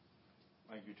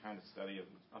 like you're trying to study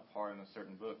a part in a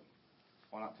certain book,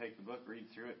 why not take the book, read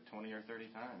through it 20 or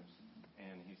 30 times?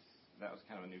 And that was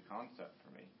kind of a new concept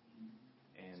for me.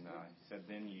 And he said,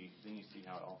 then you see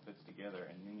how it all fits together,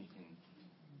 and then you can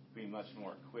be much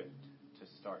more equipped to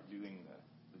start doing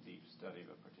the deep study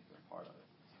of a particular part of it.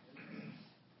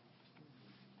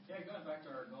 Yeah, going back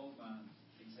to our gold mine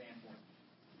example.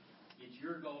 It's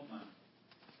your gold mine.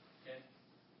 Okay?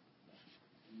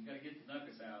 You got to get the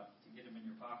nuggets out to get them in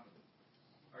your pocket.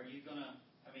 Are you going to,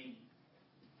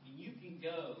 you can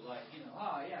go like,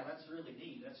 oh, yeah, that's really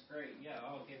neat. That's great. Yeah,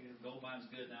 okay, the gold mine's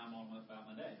good. Now I'm on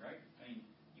about my day, right?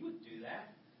 You wouldn't do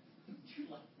that. You're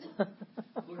like,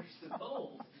 where's the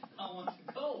gold? I want the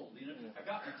gold. I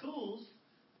got my tools.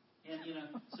 And,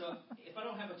 so if I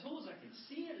don't have the tools, I can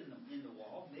see it in the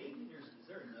wall. Maybe is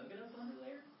there a nugget up under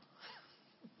there?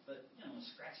 But,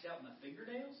 scratched out my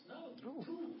fingernails? No, tools,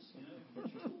 tools.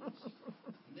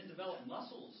 And then develop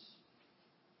muscles,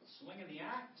 swinging the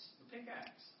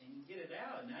pickaxe, and you get it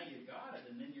out, and now you've got it,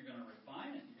 and then you're going to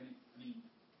refine it.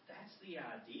 That's the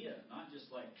idea, not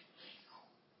just like,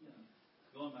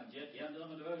 going my jet. Yeah, I'm doing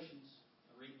my devotions.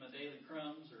 I read my daily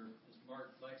crumbs, or as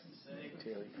Mark likes to say,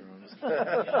 Daily crumbs.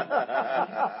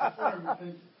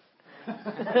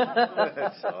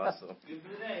 That's awesome. Good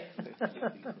for the day.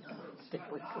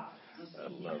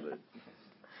 I love it.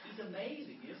 He's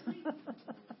amazing, isn't he?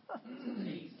 He's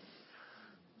amazing.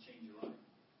 Change your life.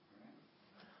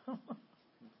 All right?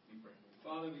 We pray.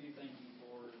 Father, we do thank you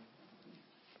for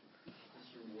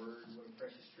just your word, what a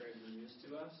precious treasure it is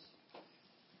to us.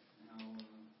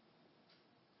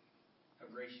 How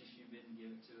gracious you've been to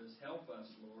give it to us. Help us,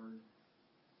 Lord,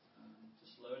 to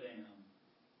slow down,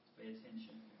 to pay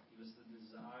attention. Give us the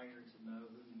desire to know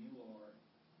who you are.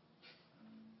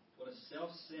 What a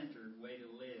self-centered way to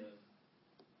live.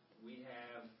 We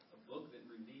have a book that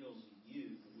reveals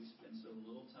you, but we spend so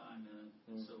little time in it,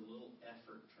 and so little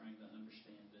effort trying to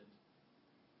understand it.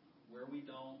 Where we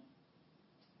don't,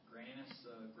 grant us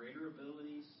greater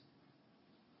abilities,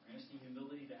 grant us the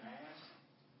humility to ask,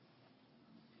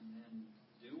 and then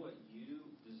do what you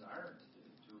desire to do,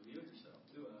 to reveal yourself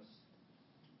to us.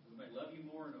 We may love you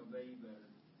more and obey you better.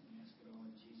 And ask it all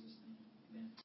in Jesus' name. Amen.